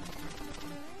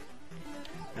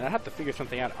 And I have to figure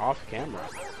something out off camera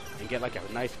and get like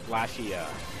a nice flashy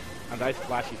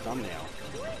thumbnail.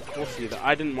 We'll see.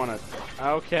 I didn't want to.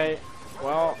 Okay.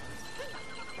 Well.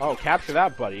 Oh, capture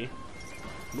that, buddy.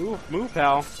 Move,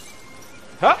 pal.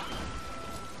 Huh.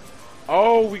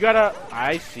 Oh, we gotta.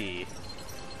 I see.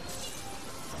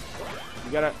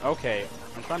 We gotta. Okay.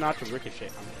 I'm trying not to ricochet.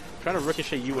 I'm trying to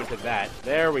ricochet you into that.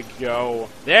 There we go.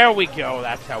 There we go.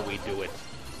 That's how we do it.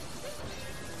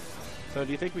 So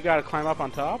do you think we gotta climb up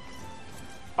on top?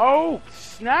 Oh,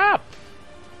 snap!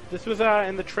 This was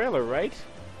in the trailer, right?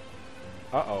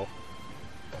 Uh-oh.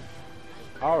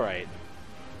 Alright.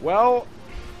 Well...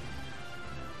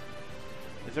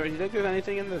 do you think there's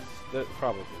anything in this?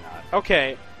 Probably not.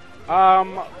 Okay.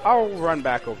 I'll run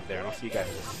back over there and I'll see you guys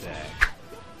in a sec.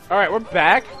 Alright, we're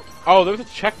back. Oh, there was a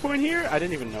checkpoint here? I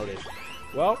didn't even notice.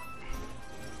 Well...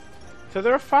 So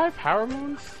there are 5 power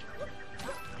moons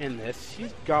in this.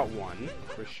 She's got one,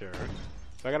 for sure.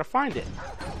 So I gotta find it.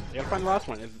 I gotta find the last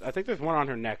one. I think there's one on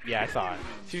her neck. Yeah, I saw it.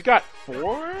 She's got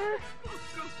 4?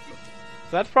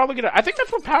 So that's probably gonna... I think that's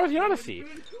what powers the Odyssey.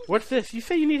 What's this? You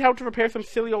say you need help to repair some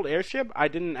silly old airship? I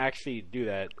didn't actually do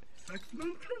that.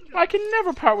 I can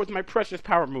never part with my precious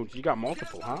power moons. You got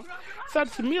multiple, huh?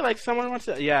 Sounds to me like someone wants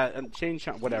to... Yeah, change...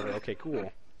 Whatever. Okay,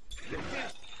 cool.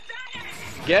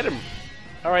 Get him.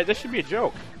 Alright, this should be a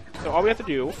joke. So all we have to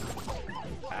do...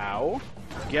 Ow.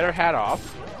 Get our hat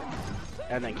off.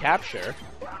 And then capture.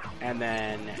 And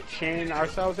then chain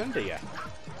ourselves into you.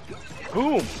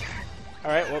 Boom!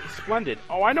 Alright, well, splendid.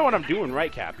 Oh, I know what I'm doing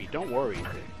right, Cappy. Don't worry.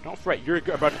 Don't fret. You're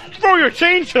about to throw your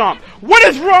chain chomp! What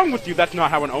is wrong with you? That's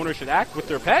not how an owner should act with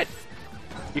their pet.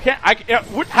 You can't...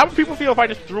 how would people feel if I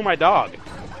just threw my dog?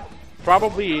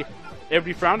 Probably, it would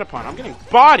be frowned upon. I'm getting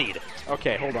bodied!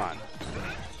 Okay, hold on.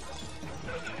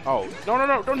 Oh,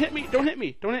 no, don't hit me! Don't hit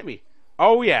me! Don't hit me!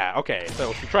 Oh, yeah, okay.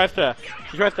 So, she tries to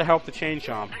help the chain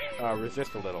chomp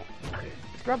resist a little.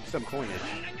 Let's grab some coinage.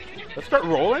 Let's start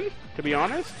rolling, to be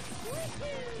honest.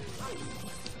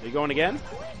 Are you going again?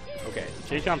 Okay,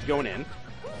 chain chomp's going in.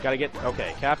 Gotta get...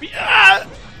 Okay, Cappy... Ah!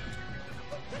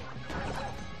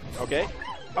 Okay.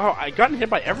 Oh, I gotten hit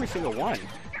by every single one.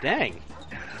 Dang.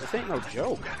 This ain't no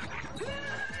joke.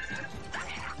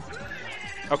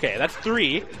 Okay, that's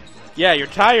 3. Yeah, you're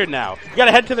tired now. You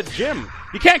gotta head to the gym.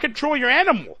 You can't control your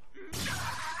animal.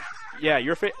 Yeah,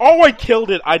 your face... Oh, I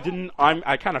killed it. I didn't...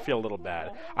 I kind of feel a little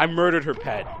bad. I murdered her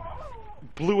pet.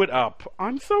 Blew it up.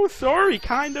 I'm so sorry,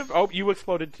 kind of. Oh, you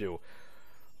exploded too.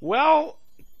 Well,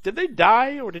 did they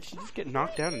die, or did she just get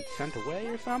knocked down and sent away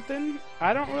or something?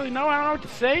 I don't really know. I don't know what to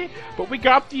say. But we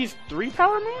got these 3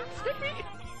 power moons, did we?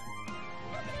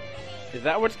 Is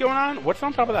that what's going on? What's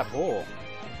on top of that bowl?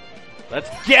 Let's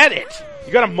get it!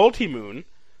 You got a multi-moon.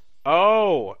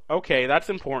 Oh, okay, that's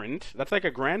important. That's like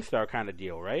a Grand Star kind of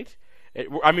deal, right?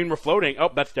 I mean, we're floating. Oh,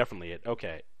 that's definitely it.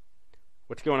 Okay.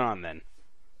 What's going on then?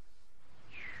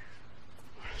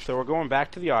 So we're going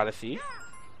back to the Odyssey.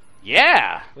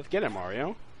 Yeah! Let's get it,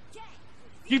 Mario.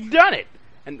 You've done it!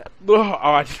 And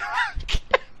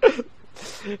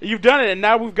you've done it, and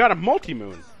now we've got a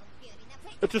multi-moon.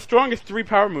 It's the strongest 3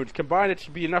 power moons. Combined, it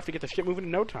should be enough to get the ship moving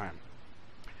in no time.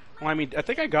 Well, I mean, I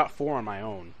think I got 4 on my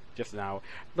own just now.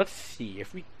 Let's see.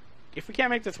 If we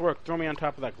can't make this work, throw me on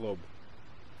top of that globe.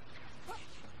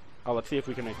 Oh, let's see if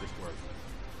we can make this work.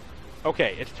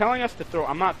 Okay, it's telling us to throw...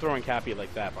 I'm not throwing Cappy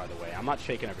like that, by the way. I'm not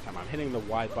shaking every time. I'm hitting the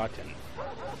Y button.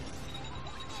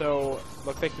 So,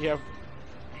 looks like we have...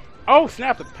 Oh,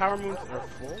 snap! The power moons are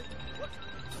full?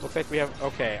 Looks like we have...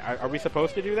 Okay, are we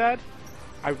supposed to do that?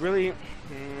 I really...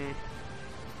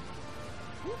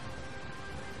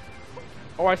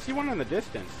 Oh, I see one in the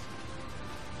distance.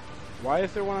 Why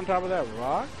is there one on top of that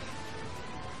rock?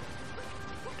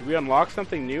 Do we unlock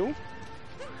something new?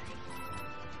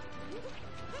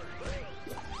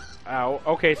 Ow.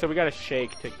 Okay, so we gotta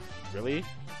shake to... Really?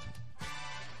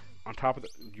 On top of the...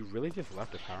 You really just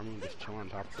left the power moon just chilling on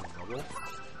top of some rubble?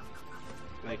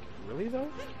 Like, really though?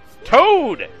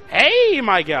 Toad! Hey,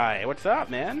 my guy! What's up,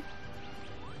 man?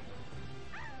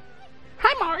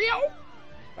 Hi, Mario!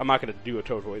 I'm not gonna do a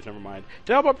Toad voice, never mind.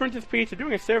 To help out Princess Peach, we're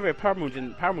doing a survey of power moons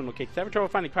in power moon locations. Having trouble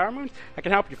finding power moons? I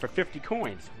can help you for 50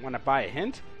 coins. Wanna buy a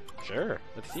hint? Sure.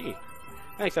 Let's see.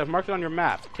 Thanks, I've marked it on your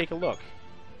map. Take a look.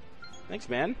 Thanks,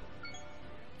 man.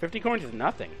 50 coins is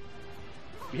nothing.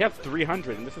 We have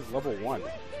 300, and this is level 1.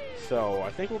 So,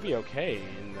 I think we'll be okay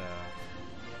in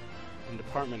the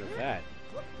department of that.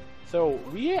 So,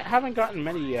 we haven't gotten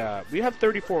many, we have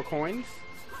 34 coins.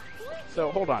 So,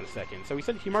 hold on a second. So, we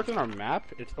said he marked it on our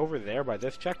map. It's over there by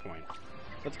this checkpoint.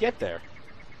 Let's get there.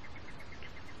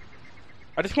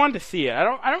 I just wanted to see it. I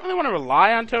don't really want to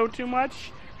rely on Toad too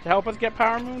much to help us get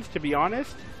power moons, to be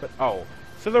honest. But, oh.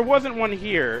 So, there wasn't one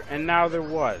here, and now there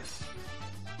was.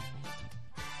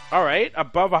 Alright,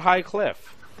 above a high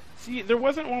cliff. See, there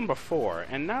wasn't one before,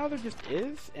 and now there just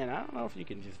is, and I don't know if you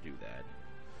can just do that.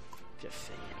 Just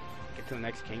saying. Get to the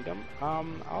next kingdom.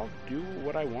 I'll do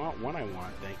what I want when I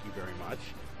want, thank you very much.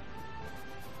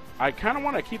 I kind of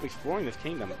want to keep exploring this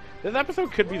kingdom. This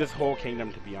episode could be this whole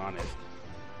kingdom, to be honest.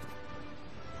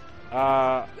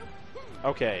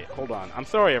 Okay, hold on. I'm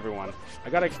sorry, everyone. I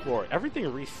gotta explore.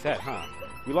 Everything reset, huh?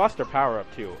 We lost our power-up,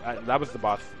 too. That was the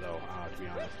boss, though, to be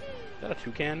honest. Is that a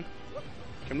toucan?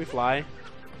 Can we fly?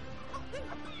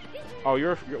 Oh,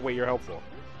 wait, you're helpful.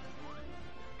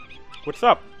 What's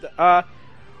up?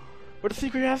 What's the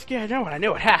secret you're asking? I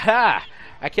know it. Ha ha!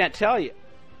 I can't tell you.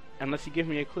 Unless you give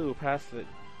me a clue past the...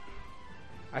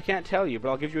 I can't tell you, but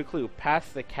I'll give you a clue.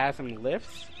 Past the chasm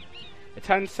lifts? It's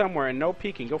hidden somewhere and no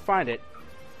peeking. Go find it.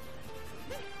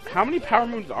 How many power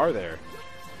moons are there?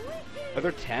 Are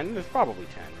there 10? There's probably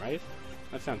 10, right?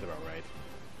 That sounds about right.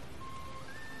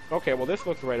 Okay, well this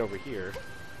looks right over here.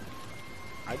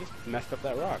 I just messed up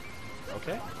that rock.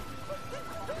 Okay.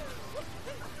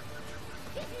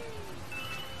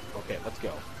 Okay, let's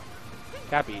go.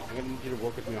 Cappy, I'm gonna need you to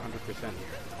work with me 100% here.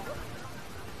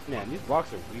 Man, these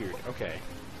blocks are weird. Okay.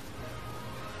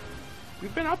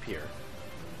 We've been up here.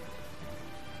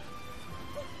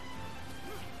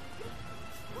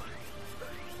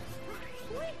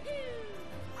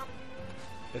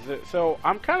 Is it, so,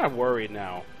 I'm kind of worried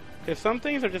now. Because some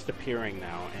things are just appearing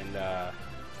now, and,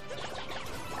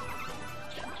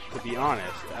 to be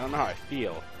honest, I don't know how I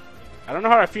feel. I don't know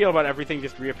how I feel about everything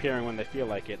just reappearing when they feel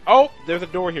like it. Oh! There's a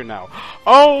door here now.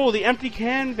 Oh! The empty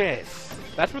canvas!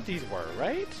 That's what these were,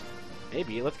 right?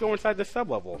 Maybe. Let's go inside the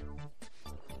sub-level.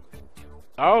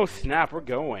 Oh, snap. We're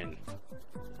going.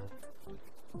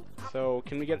 So,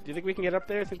 can we get... Do you think we can get up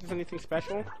there? Think there's anything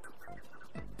special?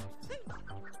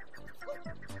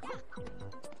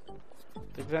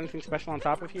 Think there's anything special on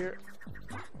top of here?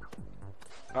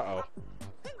 Uh-oh.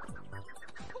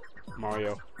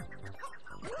 Mario.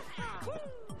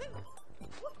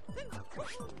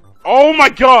 Oh my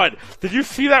god! Did you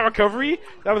see that recovery?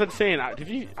 That was insane.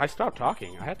 I stopped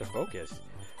talking. I had to focus.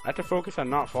 I had to focus on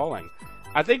not falling.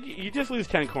 I think you just lose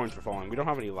 10 coins for falling. We don't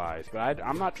have any lives, but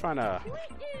I'm not trying to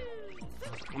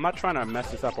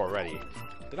mess this up already.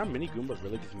 Did our mini Goomba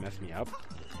really just mess me up?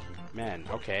 Man,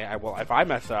 okay. Well, if I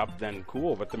mess up, then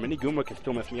cool. But the mini Goomba can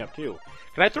still mess me up too.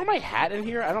 Can I throw my hat in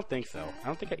here? I don't think so. I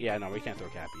don't think. Yeah, no, we can't throw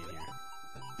Cappy in here.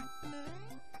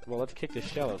 Well, let's kick this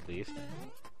shell at least.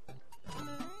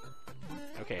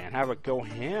 Okay, and have it go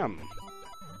ham.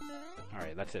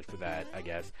 Alright, that's it for that, I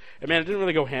guess. And man, it didn't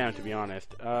really go ham, to be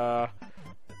honest. Can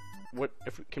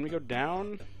we go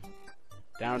down?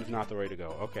 Down is not the way to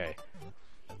go. Okay.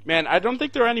 Man, I don't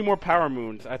think there are any more power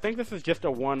moons. I think this is just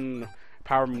a one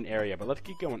power moon area, but let's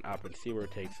keep going up and see where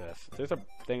it takes us. There's a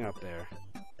thing up there.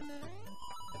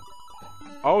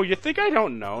 Oh, you think I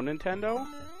don't know, Nintendo?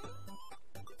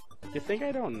 You think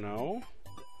I don't know?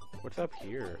 What's up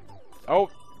here? Oh,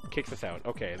 kicks us out.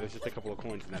 Okay, there's just a couple of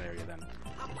coins in that area then.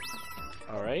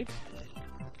 Alright.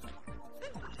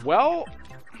 Well,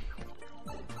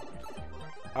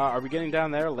 are we getting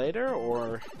down there later,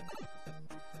 or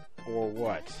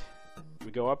what?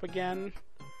 We go up again?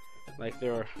 Like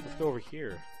let's go over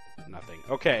here. Nothing.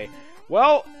 Okay.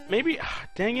 Well, maybe,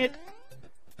 dang it.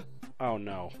 Oh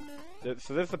no.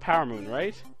 So there's the power moon,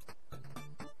 right?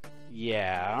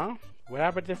 Yeah. What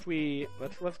happens if we,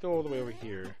 let's go all the way over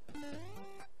here.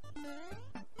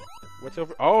 What's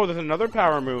over? Oh, there's another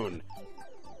power moon.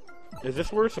 Is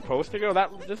this where we're supposed to go?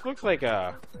 This looks like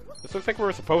where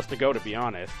we're supposed to go, to be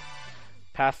honest.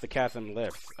 Past the chasm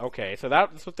lips. Okay, so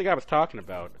that's what the guy was talking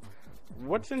about.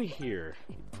 What's in here?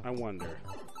 I wonder.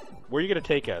 Where are you gonna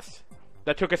take us?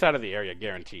 That took us out of the area,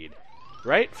 guaranteed.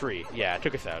 Right? Free. Yeah, it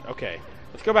took us out. Okay.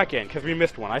 Let's go back in, because we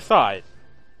missed one. I saw it.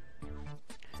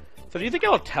 So do you think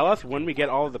it'll tell us when we get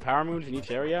all of the power moons in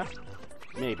each area?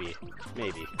 Maybe.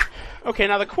 Maybe. Okay,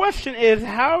 now the question is,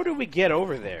 how do we get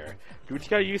over there? Do we just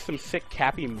gotta use some sick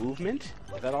Cappy movement?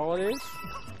 Is that all it is?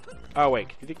 Oh, wait.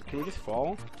 Can we just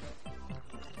fall?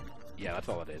 Yeah, that's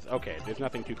all it is. Okay, there's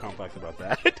nothing too complex about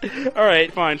that.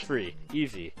 Alright, fine, free.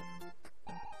 Easy.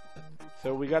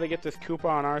 So we gotta get this Koopa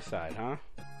on our side, huh?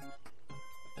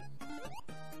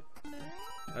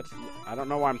 I don't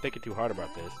know why I'm thinking too hard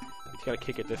about this. We just gotta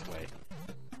kick it this way.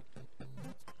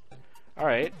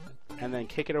 Alright, and then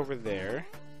kick it over there.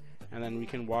 And then we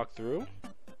can walk through.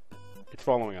 It's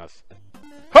following us.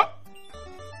 Huh!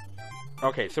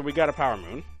 Okay, so we got a power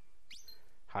moon.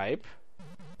 Hype.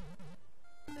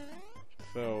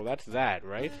 So that's that,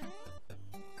 right?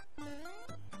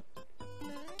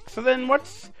 So then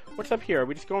what's up here? Are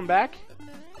we just going back?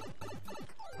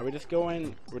 Are we just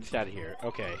going... We're just out of here.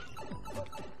 Okay.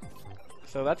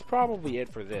 So that's probably it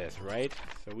for this, right?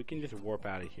 So we can just warp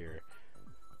out of here.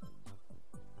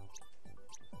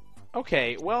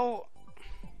 Okay, well...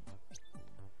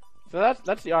 So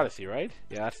that's the Odyssey, right?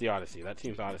 Yeah, that's the Odyssey. That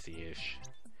seems Odyssey-ish.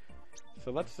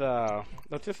 So let's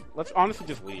honestly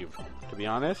just leave, to be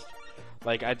honest.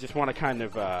 Like, I just want to kind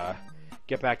of,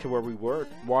 get back to where we were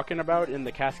walking about in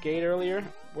the Cascade earlier.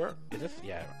 Where is this?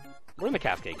 Yeah. We're in the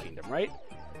Cascade Kingdom, right?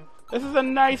 This is a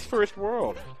nice first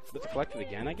world. Let's collect it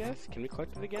again, I guess. Can we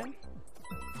collect it again?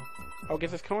 Oh, it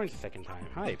gives us coins a second time.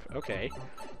 Hype. Okay.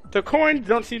 So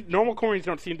normal coins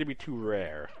don't seem to be too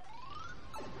rare.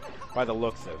 By the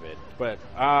looks of it. But,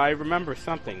 I remember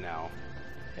something now.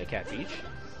 Hey, Cat Beach.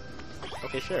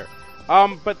 Okay, sure.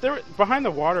 But there, behind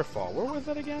the waterfall, where was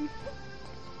that again?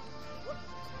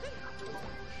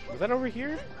 Was that over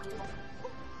here?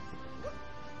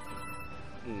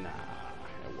 Nah,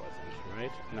 it wasn't,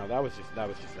 right? No, that was just that.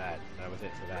 That was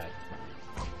it for that.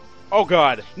 Oh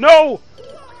god. No!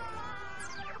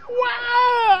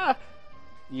 Wah!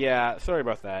 Yeah, sorry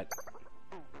about that.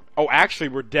 Oh, actually,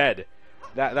 we're dead.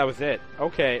 That was it.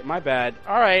 Okay, my bad.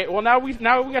 Alright, well now we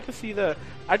got to see the...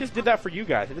 I just did that for you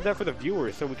guys. I did that for the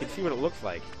viewers so we can see what it looks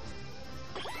like.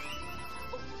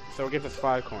 So it gives us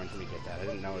 5 coins when we get that. I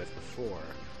didn't notice before.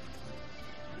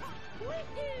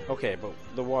 Okay, but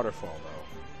the waterfall,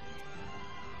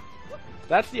 though.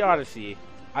 That's the Odyssey.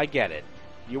 I get it.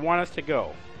 You want us to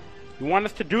go. You want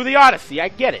us to do the Odyssey. I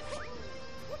get it.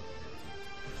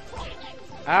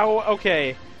 Ow,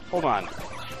 okay. Hold on.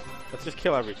 Let's just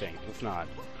kill everything. Let's not.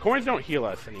 Coins don't heal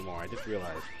us anymore, I just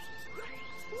realized.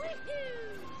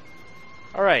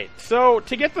 Alright, so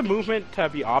to get the movement to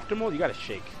be optimal, you gotta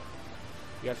shake.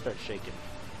 You gotta start shaking.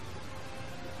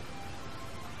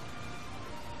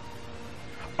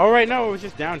 Alright, no, it was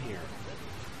just down here.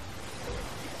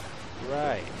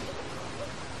 Right.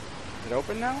 Is it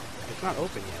open now? It's not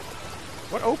open yet.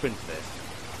 What opens this?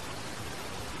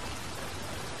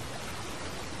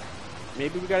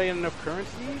 Maybe we gotta get enough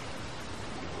currency?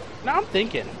 Now I'm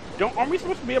thinking, aren't we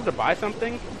supposed to be able to buy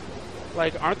something?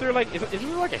 Like, aren't there like, isn't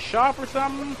there like a shop or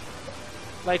something?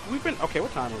 Like, we've been, okay,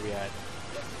 what time are we at?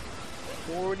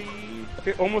 40,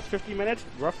 almost 50 minutes,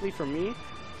 roughly for me.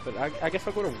 But I guess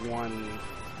I'll go to 1,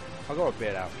 I'll go a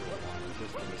bit after 1,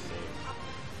 just to be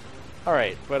safe.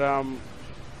 Alright, but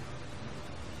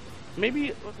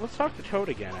maybe, let's talk to Toad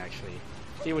again, actually.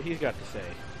 See what he's got to say.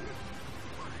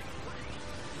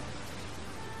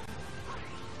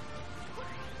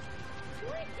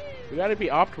 We gotta be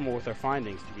optimal with our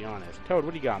findings, to be honest. Toad,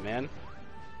 what do you got, man?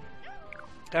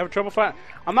 Having trouble finding?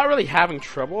 I'm not really having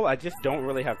trouble, I just don't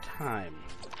really have time.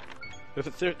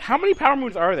 How many power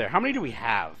moves are there? How many do we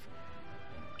have?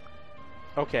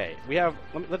 Okay, we have,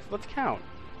 let's count.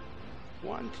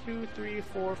 1, 2, 3,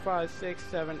 4, 5, 6,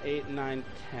 7, 8, 9,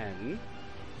 10.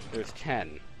 There's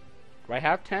 10. Do I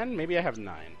have 10? Maybe I have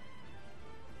 9.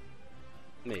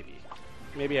 Maybe.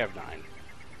 Maybe I have 9.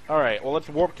 Alright, well let's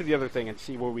warp to the other thing and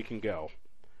see where we can go.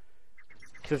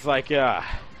 Cause like,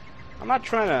 I'm not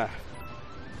trying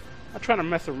to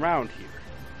mess around here.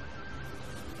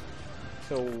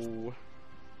 So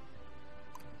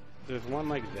there's one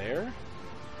like there.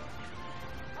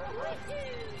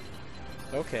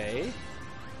 Okay.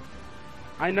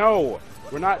 I know!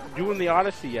 We're not doing the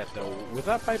Odyssey yet though. Was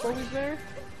that pipe always there?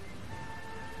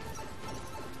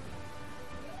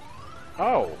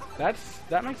 Oh, that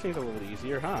makes things a little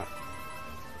easier, huh?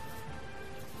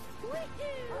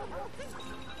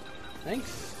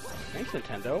 Thanks,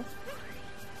 Nintendo.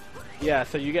 Yeah,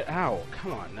 so you get. Ow,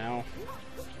 come on now.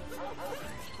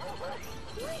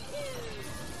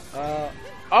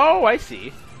 Oh, I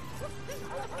see.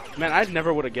 Man, I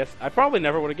probably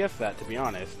never would have guessed that, to be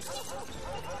honest.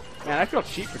 Man, I feel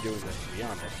cheap for doing this, to be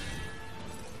honest.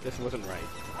 This wasn't right.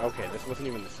 Okay, this wasn't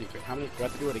even the secret. How many? Do I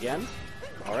have to do it again?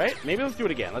 Alright, maybe let's do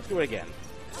it again. Let's do it again.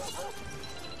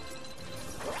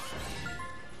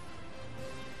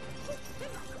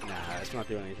 Nah, it's not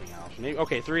doing anything else. Maybe,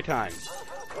 okay, 3 times.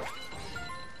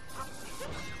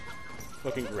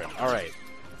 Looking grim. Alright.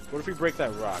 What if we break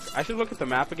that rock? I should look at the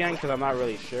map again, because I'm not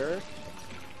really sure.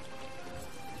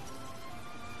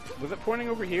 Was it pointing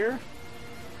over here?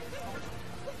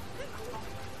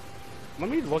 Let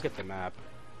me look at the map.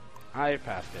 I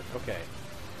passed it. Okay.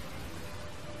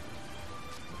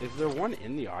 Is there one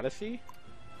in the Odyssey?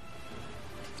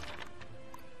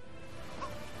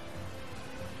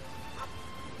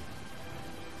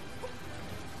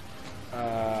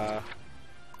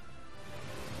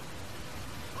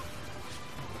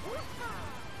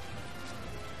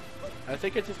 I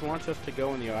think it just wants us to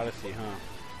go in the Odyssey, huh?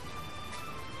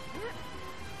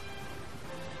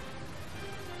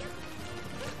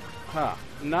 Huh.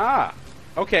 Nah!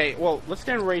 Okay, well, let's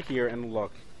stand right here and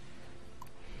look.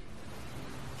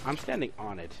 I'm standing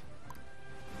on it.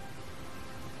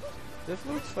 This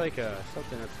looks like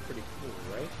something that's pretty cool,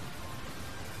 right?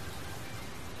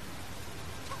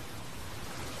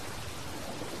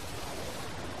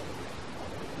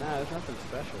 Nah, there's nothing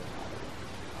special.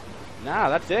 Nah,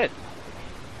 that's it.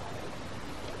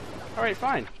 Alright,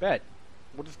 fine. Bet.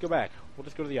 We'll just go back. We'll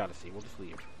just go to the Odyssey. We'll just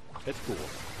leave. It's cool.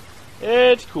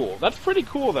 It's cool. That's pretty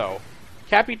cool, though.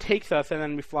 Cappy takes us, and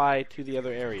then we fly to the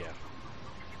other area.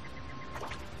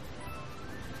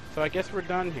 So I guess we're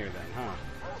done here then, huh?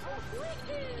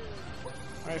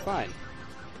 Alright, fine.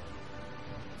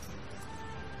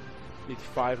 Needs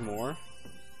 5 more.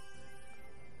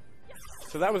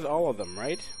 So that was all of them,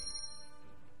 right?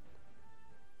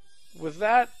 Was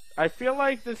that... I feel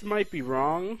like this might be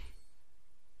wrong.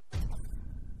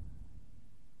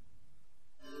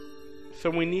 So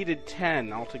we needed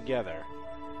 10 altogether.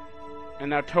 And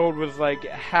now Toad was like,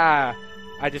 ha,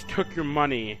 I just took your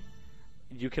money.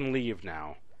 You can leave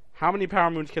now. How many power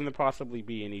moons can there possibly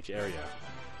be in each area?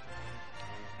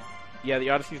 Yeah, the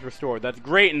Odyssey's restored. That's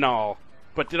great and all.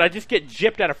 But did I just get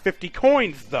gypped out of 50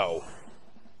 coins, though?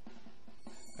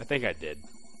 I think I did.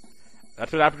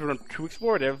 That's what happens when I'm too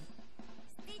explorative.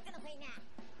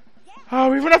 Oh,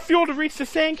 we have enough fuel to reach the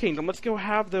Sand Kingdom. Let's go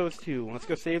have those two. Let's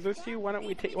go save those two. Why don't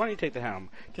you take the helm?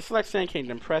 Just select Sand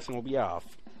Kingdom, press, and we'll be off.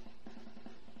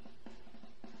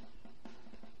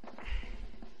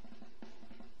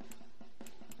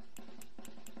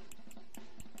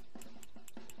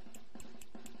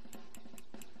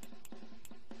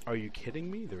 Are you kidding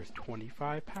me? There's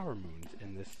 25 power moons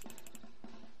in this.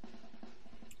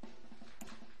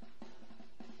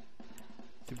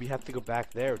 So we have to go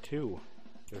back there too.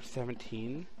 There's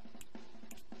 17.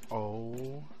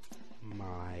 Oh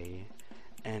my.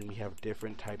 And we have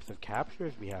different types of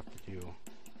captures we have to do.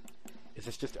 Is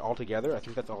this just all together? I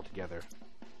think that's all together.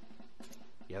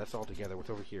 Yeah, that's all together. What's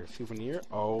over here? Souvenir?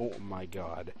 Oh my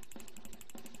god.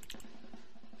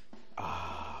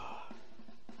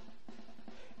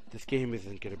 This game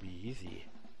isn't gonna be easy.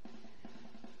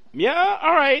 Yeah,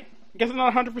 alright. Guess I'm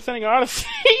not 100%ing Odyssey.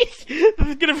 This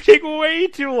is gonna take way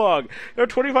too long. There are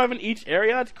 25 in each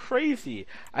area? That's crazy.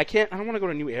 I don't want to go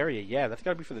to a new area. Yeah, that's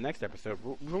gotta be for the next episode.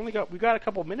 We've got a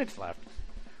couple minutes left.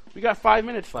 We got 5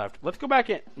 minutes left. Let's go back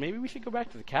in. Maybe we should go back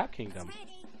to the Cap Kingdom.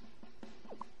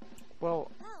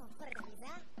 Well,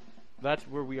 that's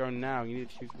where we are now. You need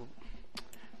to choose.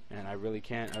 Man, I really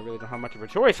don't have much of a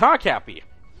choice, huh, Cappy?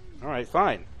 Alright,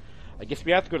 fine. I guess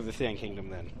we have to go to the Sand Kingdom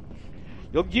then.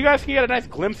 You guys can get a nice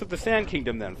glimpse of the Sand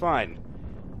Kingdom then, fine.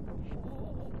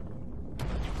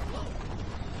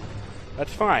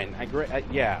 That's fine.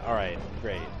 Yeah, alright,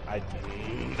 great.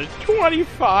 There's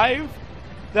 25?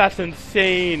 That's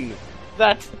insane.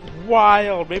 That's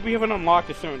wild. Maybe we haven't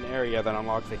unlocked a certain area that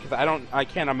unlocks it, because I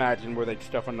can't imagine where they'd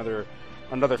stuff another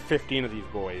 15 of these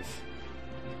boys.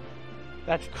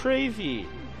 That's crazy.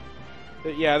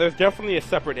 Yeah, there's definitely a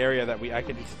separate area that I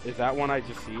could. Is that one I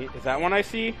just see? Is that one I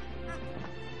see?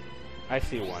 I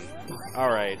see one.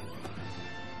 Alright.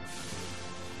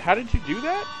 How did you do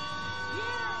that?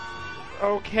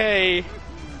 Okay.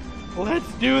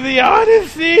 Let's do the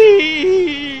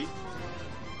Odyssey!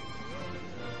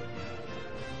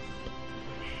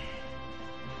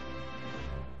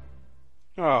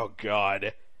 Oh,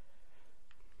 God.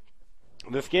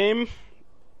 This game...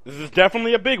 This is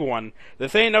definitely a big one.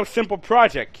 This ain't no simple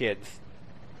project, kids.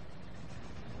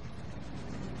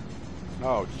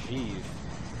 Oh, jeez.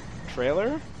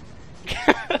 Trailer?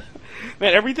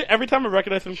 Man, every time I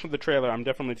recognize something from the trailer, I'm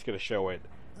definitely just gonna show it.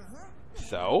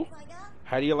 So?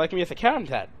 How do you like me as a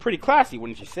accountant? Pretty classy,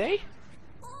 wouldn't you say?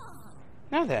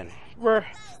 Now then, where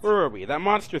were we? That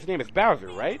monster's name is Bowser,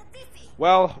 right?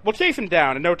 Well, we'll chase him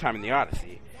down in no time in the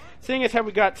Odyssey. Seeing as how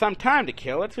we got some time to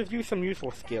kill, let's review some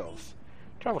useful skills.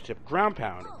 Travel tip, ground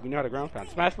pound. We know how to ground pound.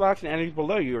 Smash blocks and enemies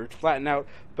below you or flatten out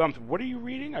bumps. What are you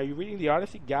reading? Are you reading the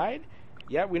Odyssey guide?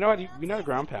 Yeah, we know how to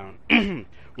ground pound.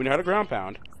 We know how to ground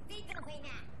pound.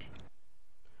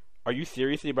 Are you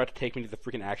seriously about to take me to the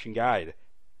freaking action guide?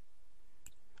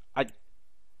 I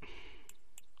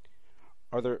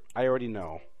already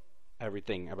know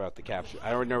everything about the capture.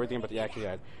 I already know everything about the action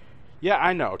guide. Yeah,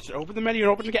 I know. Just open the menu and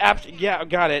open the apps. Yeah,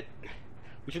 got it.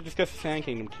 We should discuss the Sand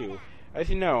Kingdom too. As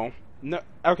you know,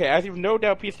 as you've no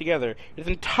doubt pieced together, it's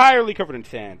entirely covered in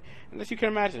sand. And as you can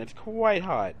imagine, it's quite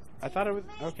hot. I thought it was...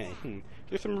 Okay,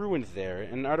 There's some ruins there,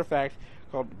 and an artifact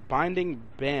called Binding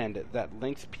Band that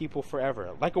links people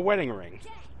forever, like a wedding ring.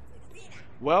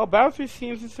 Well, Bowser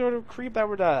seems the sort of creep that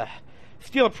would,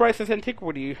 steal a priceless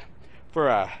antiquity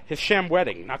for, his sham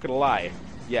wedding, not gonna lie.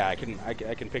 Yeah, I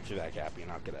can picture that, Cap. You're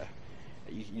not gonna...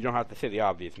 You don't have to say the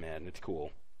obvious, man. It's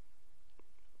cool.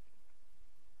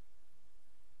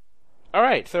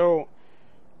 Alright, so...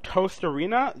 Toast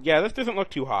Arena? Yeah, this doesn't look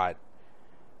too hot.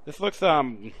 This looks,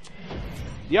 the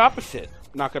opposite.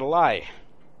 Not gonna lie.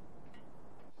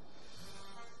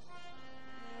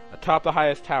 Atop the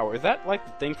highest tower. Is that, like,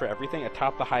 the thing for everything?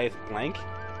 Atop the highest blank?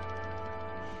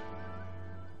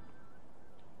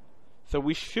 So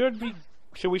we should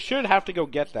have to go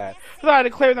get that. So I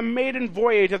declare the maiden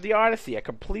voyage of the Odyssey a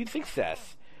complete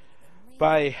success.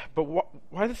 But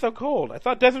why is it so cold? I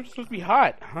thought deserts were supposed to be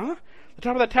hot, huh? The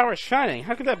top of that tower is shining.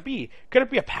 How could that be? Could it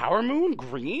be a power moon?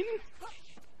 Green?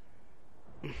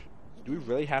 Do we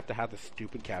really have to have the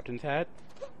stupid captain's hat?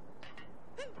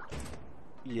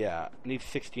 Yeah, need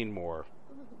 16 more.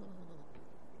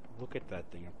 Look at that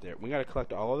thing up there. We gotta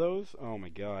collect all of those? Oh my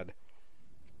god.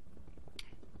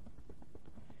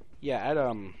 Yeah, I'd,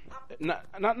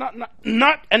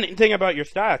 not anything about your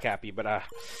style, Cappy, but,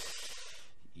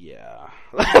 yeah.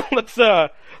 let's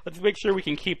make sure we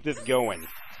can keep this going.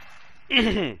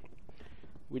 We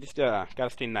just, gotta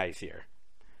stay nice here.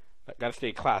 Gotta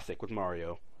stay classic with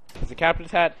Mario. The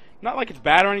captain's hat, not like it's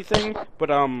bad or anything, but,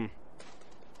 it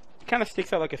kind of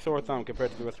sticks out like a sore thumb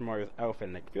compared to the rest of Mario's outfit,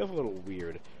 and it feels a little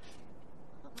weird.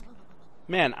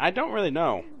 Man, I don't really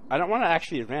know. I don't want to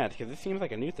actually advance, because this seems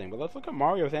like a new thing, but let's look at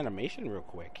Mario's animation real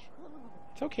quick.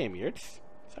 It's okay, Mir. It's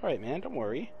alright, man. Don't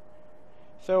worry.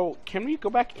 So, can we go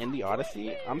back in the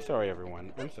Odyssey? I'm sorry,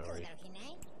 everyone. I'm sorry.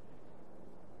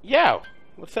 Yeah!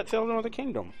 Let's set sail to another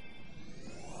kingdom.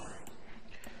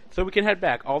 So we can head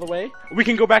back all the way. We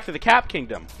can go back to the Cap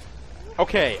Kingdom.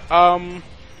 Okay,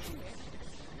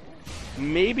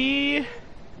 maybe...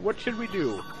 What should we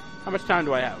do? How much time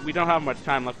do I have? We don't have much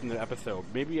time left in the episode.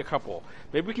 Maybe a couple.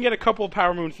 Maybe we can get a couple of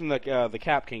Power Moons from the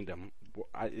Cap Kingdom.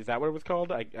 Is that what it was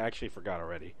called? I actually forgot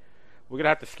already. We're gonna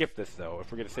have to skip this, though,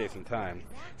 if we're gonna save some time.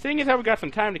 Seeing as how we got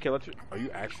some time to kill, are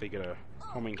you actually gonna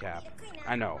homing Cap?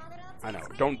 I know.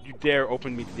 Don't you dare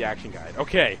open me to the action guide.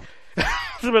 Okay.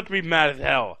 It's about to be mad as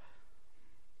hell.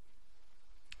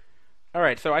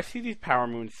 Alright, so I see these Power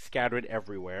Moons scattered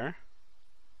everywhere.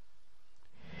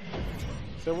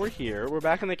 So we're here. We're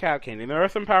back in the Cap Kingdom. There are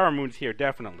some Power Moons here,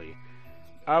 definitely.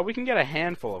 We can get a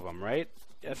handful of them, right?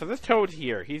 Yeah, so this Toad's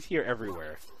here. He's here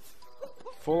everywhere.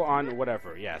 Full on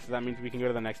whatever. Yeah, so that means we can go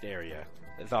to the next area.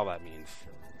 That's all that means.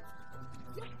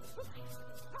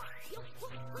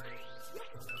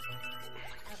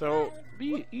 So,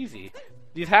 be easy.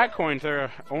 These hat coins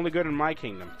are only good in my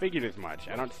kingdom. Figured as much.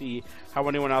 I don't see how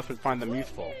anyone else would find them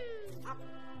useful.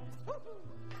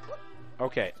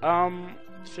 Okay,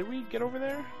 should we get over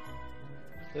there?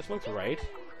 This looks right.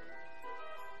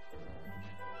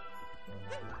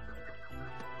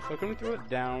 So can we throw it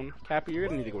down? Cappy, you're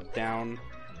gonna need to go down.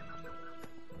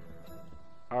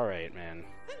 Alright, man.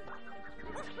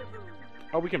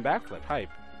 Oh, we can backflip.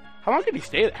 Hype. How long can he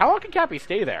stay? How long can Cappy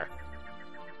stay there?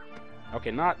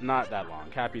 Okay, not that long.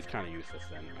 Cappy's kind of useless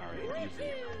then. Alright, easy.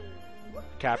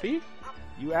 Cappy?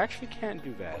 You actually can't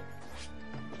do that.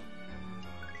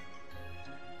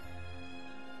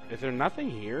 Is there nothing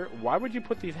here? Why would you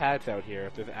put these hats out here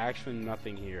if there's actually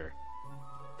nothing here?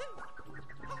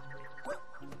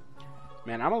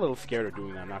 Man, I'm a little scared of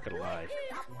doing that, I'm not gonna lie.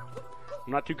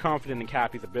 I'm not too confident in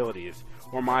Cappy's abilities,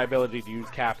 or my ability to use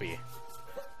Cappy.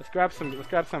 Let's grab some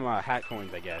hat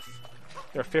coins, I guess.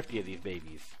 There are 50 of these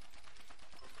babies.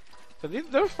 So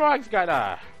those frogs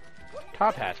got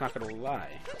top hats, not gonna lie.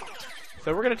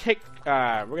 So we're gonna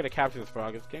capture this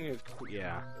frog.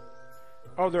 Yeah.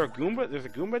 Oh, there's a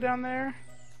Goomba down there?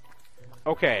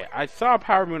 Okay, I saw a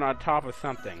Power Moon on top of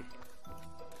something.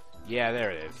 Yeah, there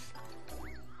it is.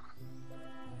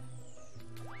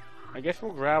 I guess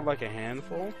we'll grab like a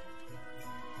handful.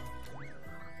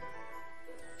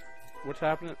 What's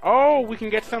happening? Oh, we can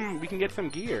get some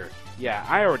gear. Yeah,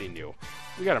 I already knew.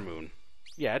 We got a moon.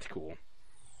 Yeah, it's cool.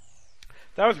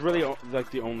 That was really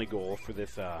like the only goal for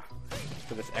this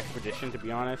expedition, to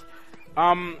be honest.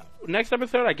 Next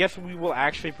episode, I guess we will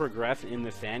actually progress in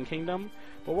the Sand Kingdom,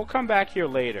 but we'll come back here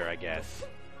later, I guess,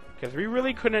 because we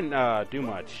really couldn't do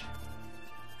much.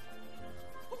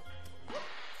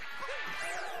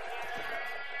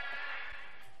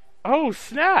 Oh,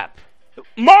 snap!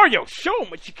 Mario, show him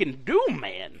what you can do,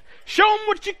 man! Show him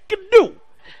what you can do!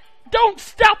 Don't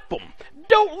stop him!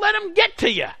 Don't let him get to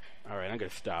you! Alright, I'm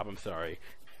gonna stop, I'm sorry.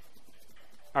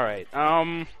 Alright,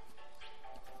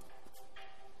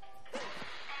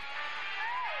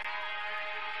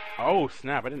 oh,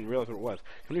 snap, I didn't realize what it was.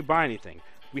 Can we buy anything?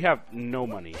 We have no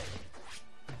money.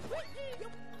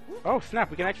 Oh, snap,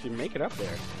 we can actually make it up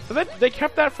there. So they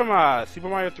kept that from Super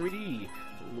Mario 3D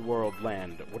World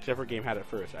Land, whichever game had it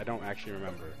first. I don't actually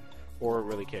remember, or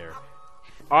really care.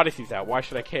 Odyssey's out, why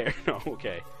should I care? No,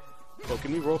 okay. So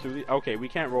can we roll through these? Okay, we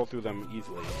can't roll through them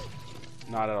easily.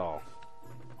 Not at all.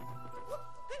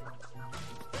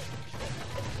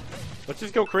 Let's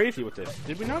just go crazy with this.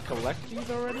 Did we not collect these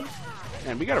already?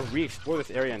 Man, we gotta re-explore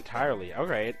this area entirely.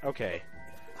 Alright, okay.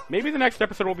 Maybe the next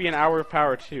episode will be an Hour of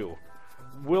Power 2.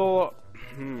 We'll...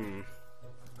 Who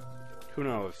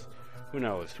knows? Who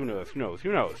knows? Who knows? Who knows?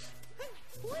 Who knows?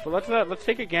 But let's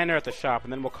take a gander at the shop,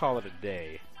 and then we'll call it a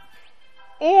day.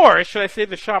 Or should I save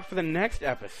the shop for the next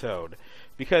episode?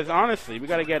 Because honestly, we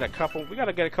gotta get a couple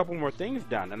more things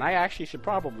done, and I actually should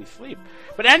probably sleep.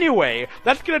 But anyway,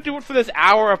 that's gonna do it for this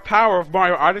Hour of Power of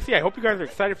Mario Odyssey. I hope you guys are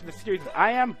excited for the series as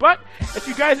I am. But if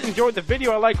you guys enjoyed the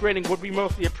video, a like rating would be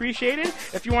mostly appreciated.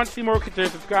 If you want to see more, consider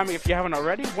subscribing if you haven't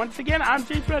already. Once again, I'm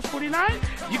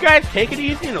JaceMash49. You guys take it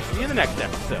easy, and I'll see you in the next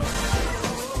episode.